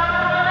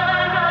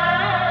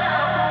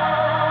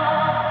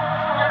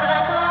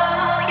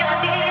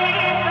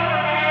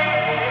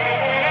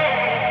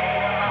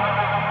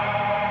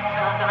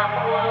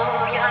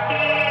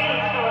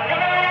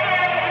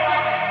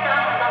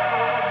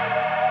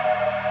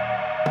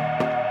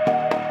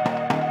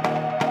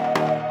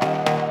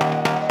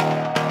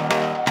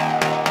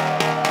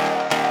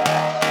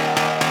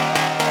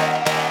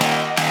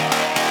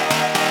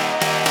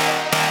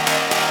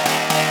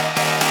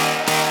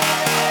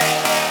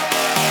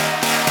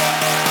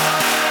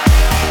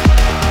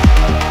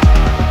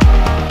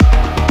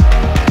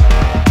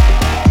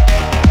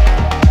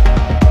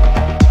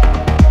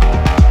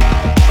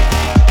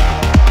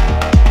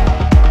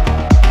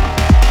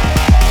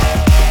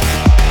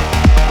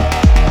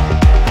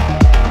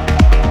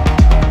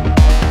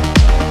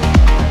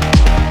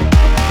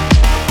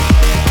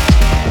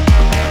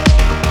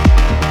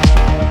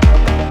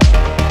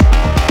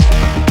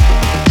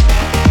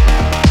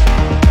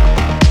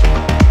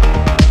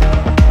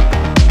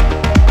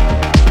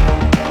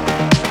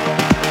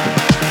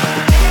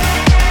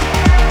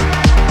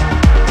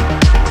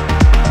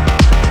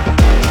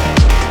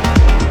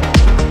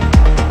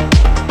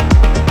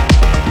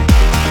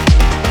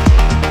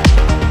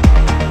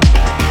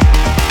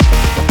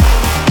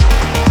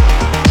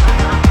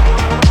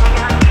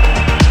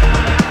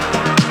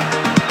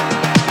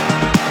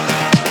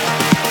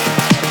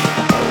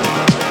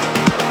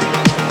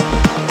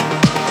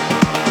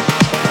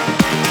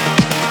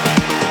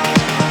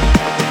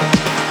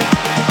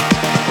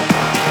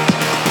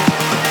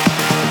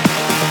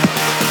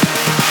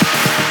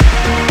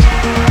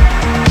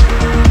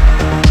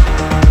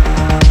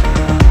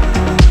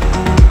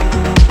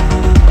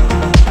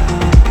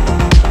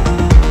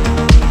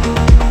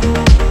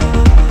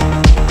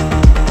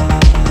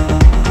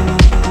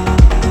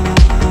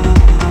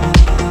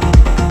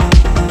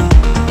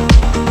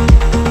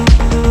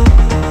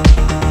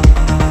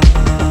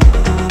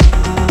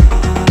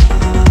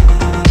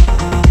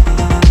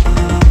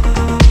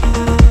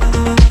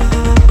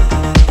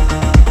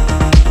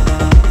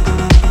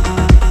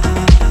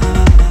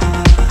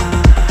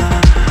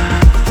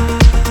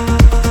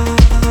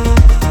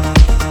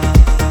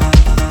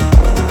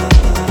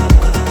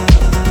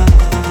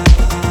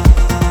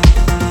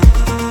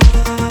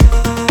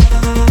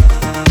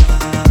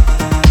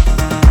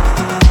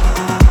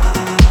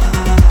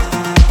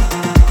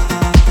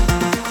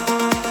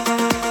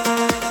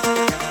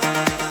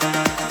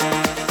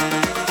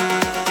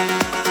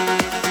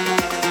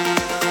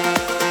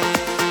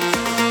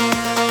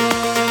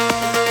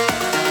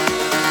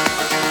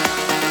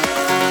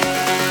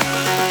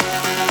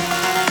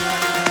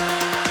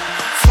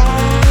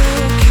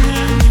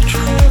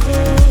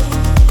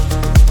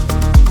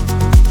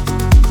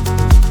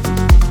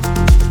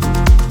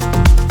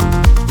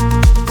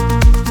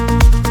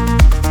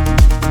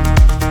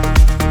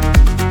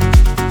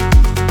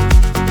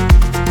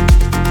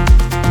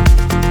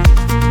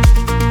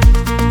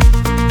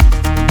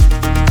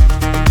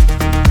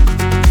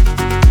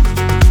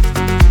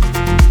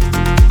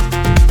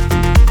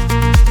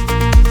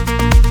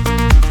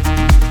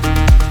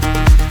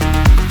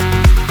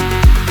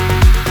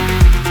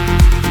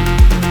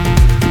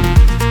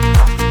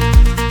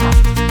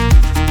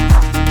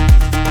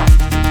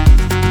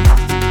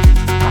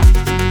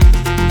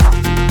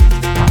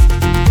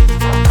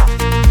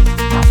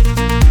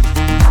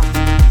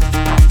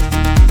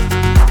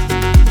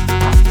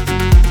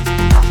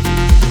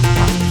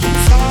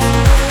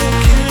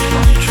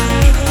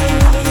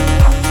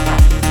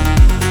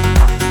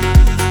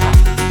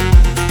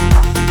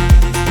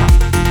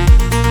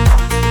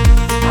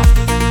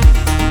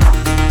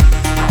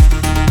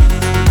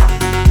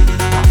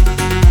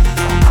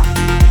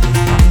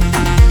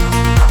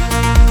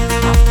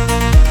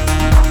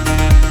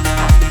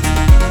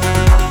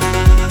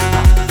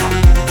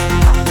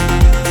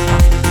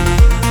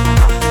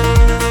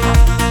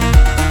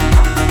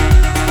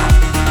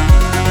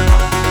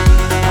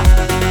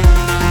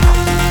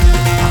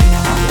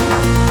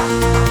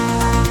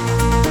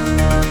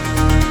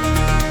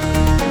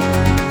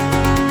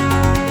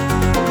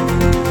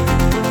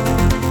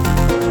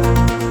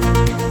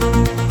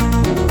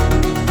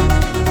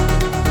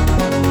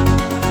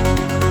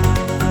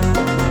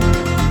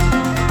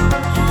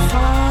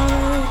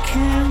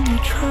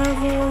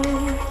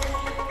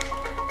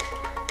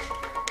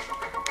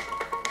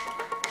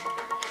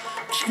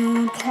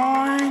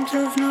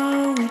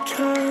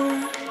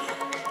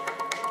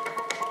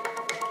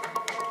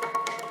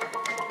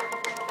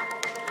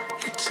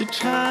 a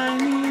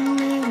tiny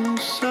little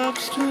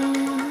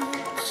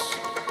substance.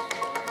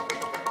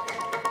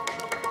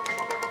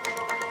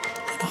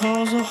 It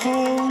holds a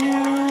whole new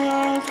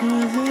world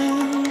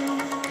within.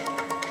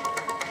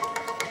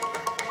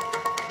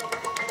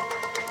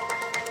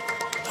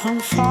 How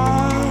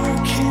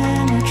far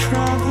can you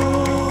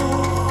travel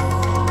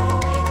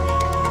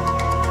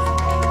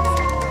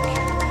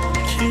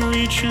to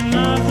reach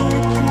another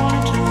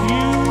point of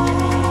view?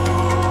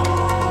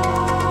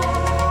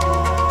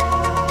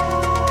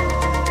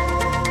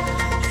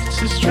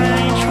 It's a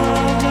strange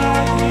world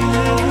that we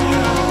live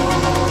in.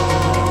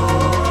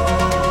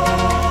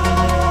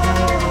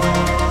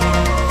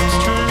 Let's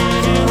turn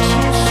it into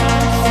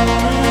something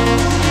new.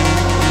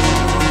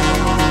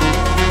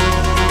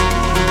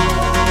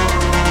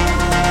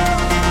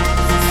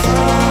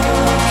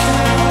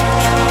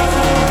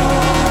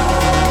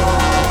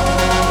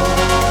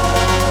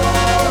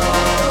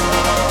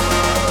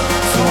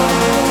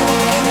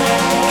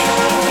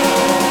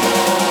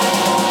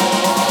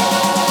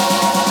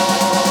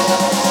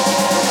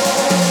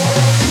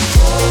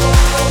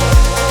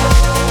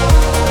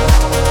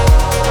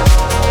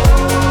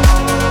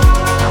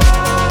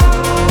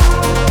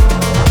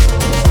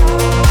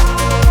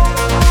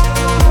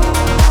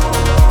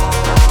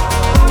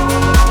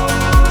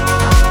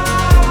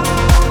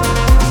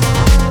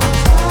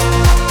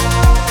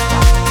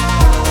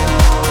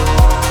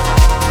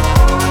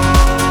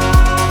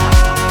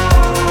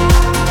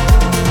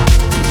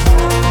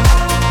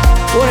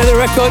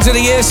 Records of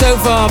the year so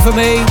far for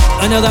me.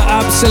 Another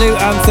absolute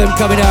anthem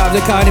coming out of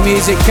the Kind of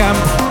Music camp.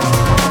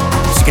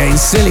 It's getting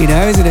silly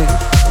now, isn't it?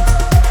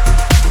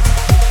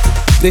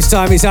 This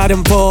time it's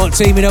Adam Port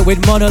teaming up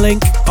with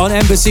Monolink on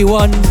Embassy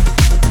One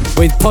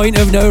with Point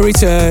of No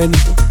Return.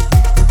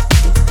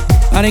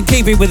 And in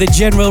keeping with the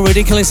general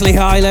ridiculously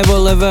high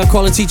level of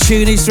quality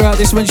tunage throughout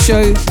this month's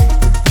show,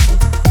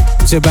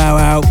 to bow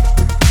out,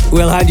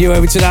 we'll hand you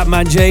over to that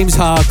man James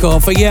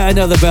Harcourt for yet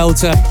another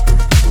belter.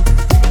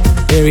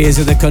 Here he is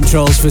at the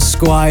controls for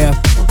Squire.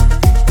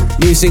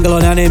 New single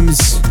on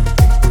Anims.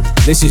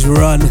 This is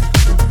Run.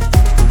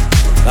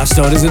 Last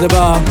orders at the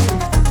bar.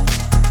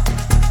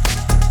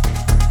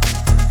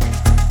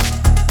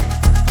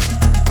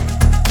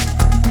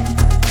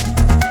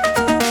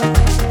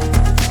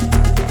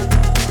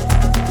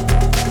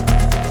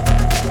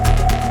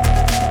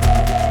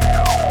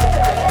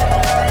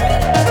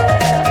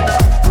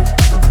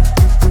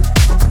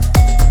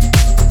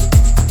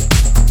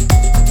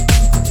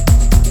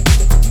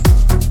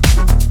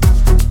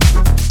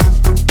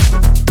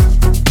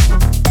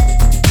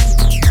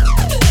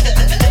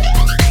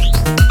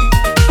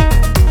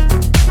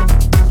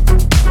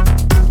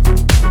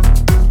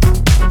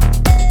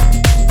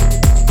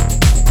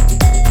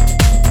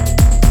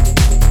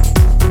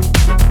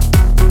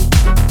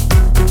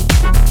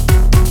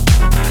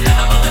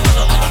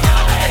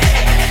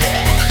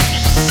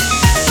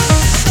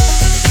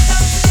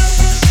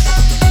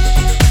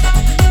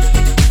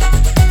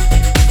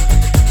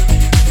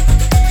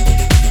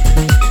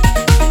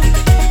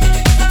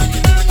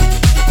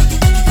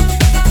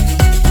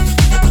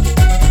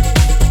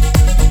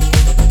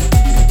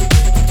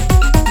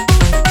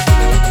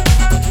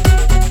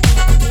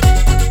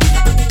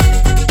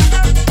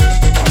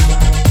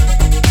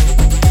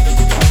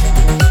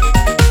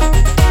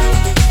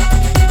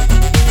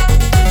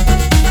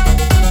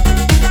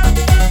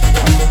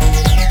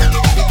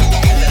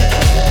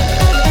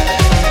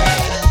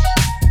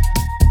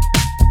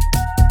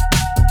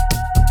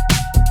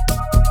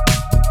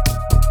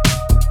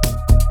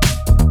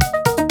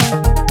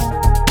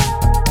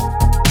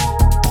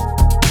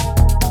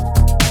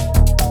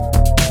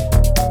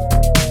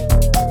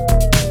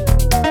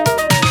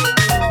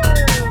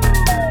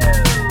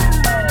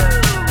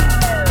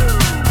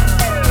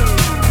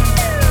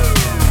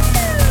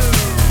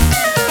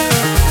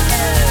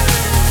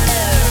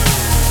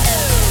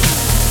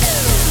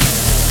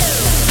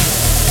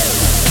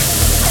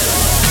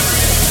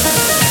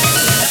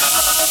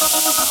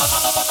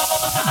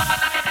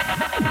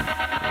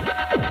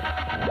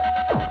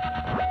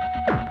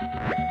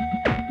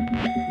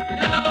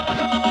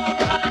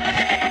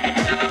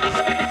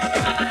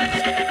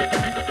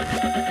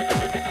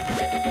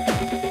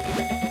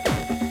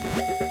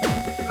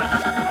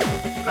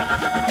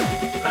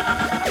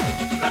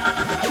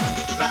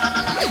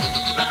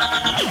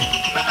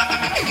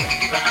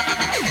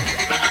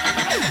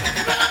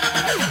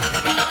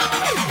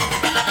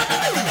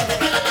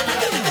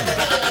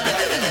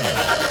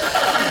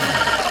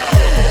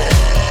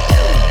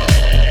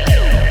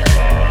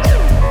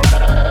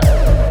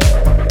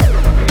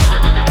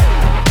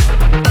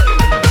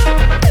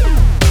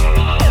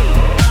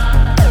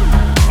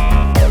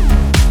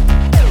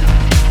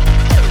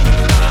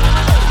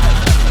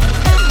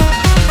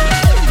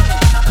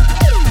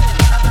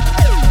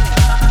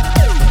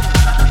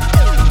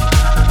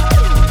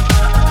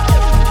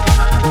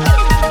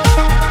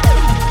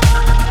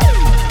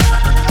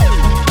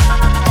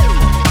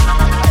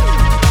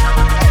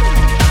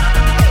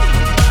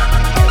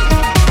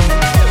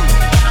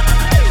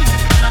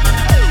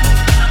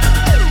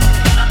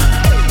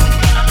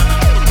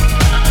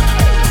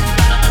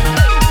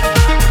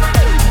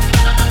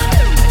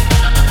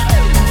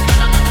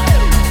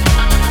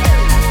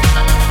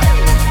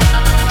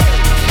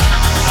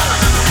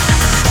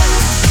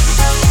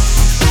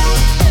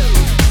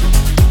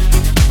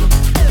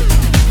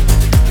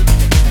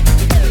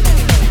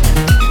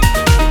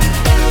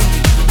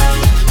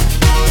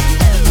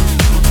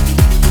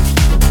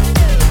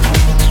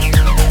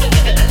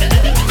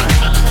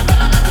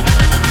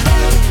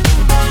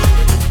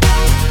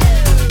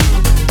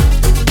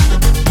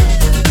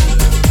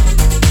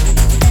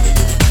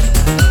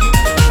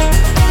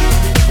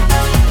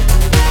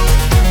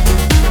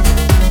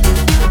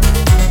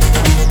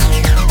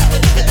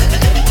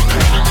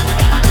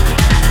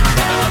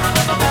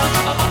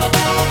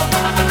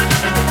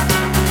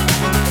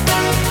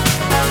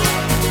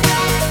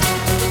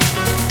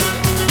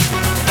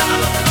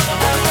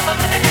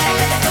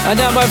 And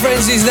that, my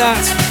friends, is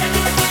that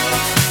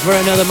for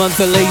another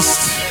month at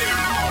least.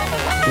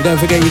 And don't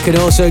forget, you can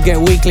also get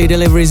weekly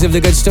deliveries of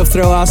the good stuff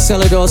through our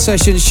Selador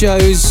session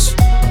shows,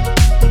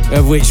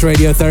 of which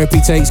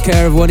Radiotherapy takes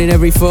care of one in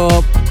every 4.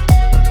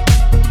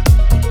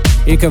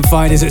 You can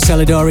find us at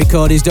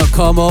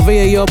seladorrecordings.com or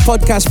via your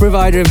podcast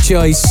provider of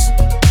choice.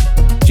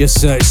 Just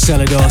search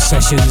Selador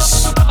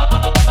Sessions.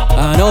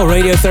 And all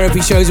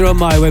Radiotherapy shows are on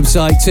my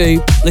website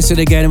too. Listen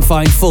again and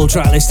find full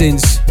track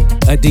listings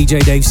at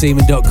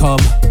djdaveseaman.com.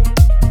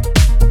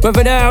 But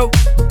for now,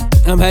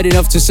 I'm heading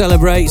off to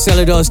celebrate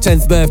Selador's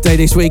 10th birthday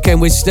this weekend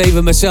with Steve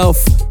and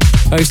myself,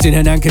 hosting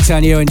Hernan,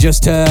 Cattaneo and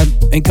Just Her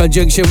in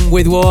conjunction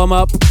with Warm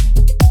Up.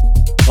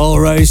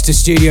 All roads to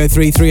Studio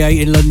 338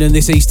 in London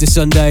this Easter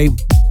Sunday.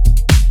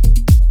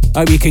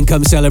 Hope you can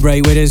come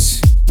celebrate with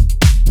us.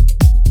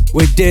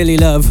 We'd dearly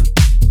love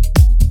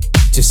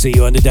to see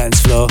you on the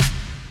dance floor.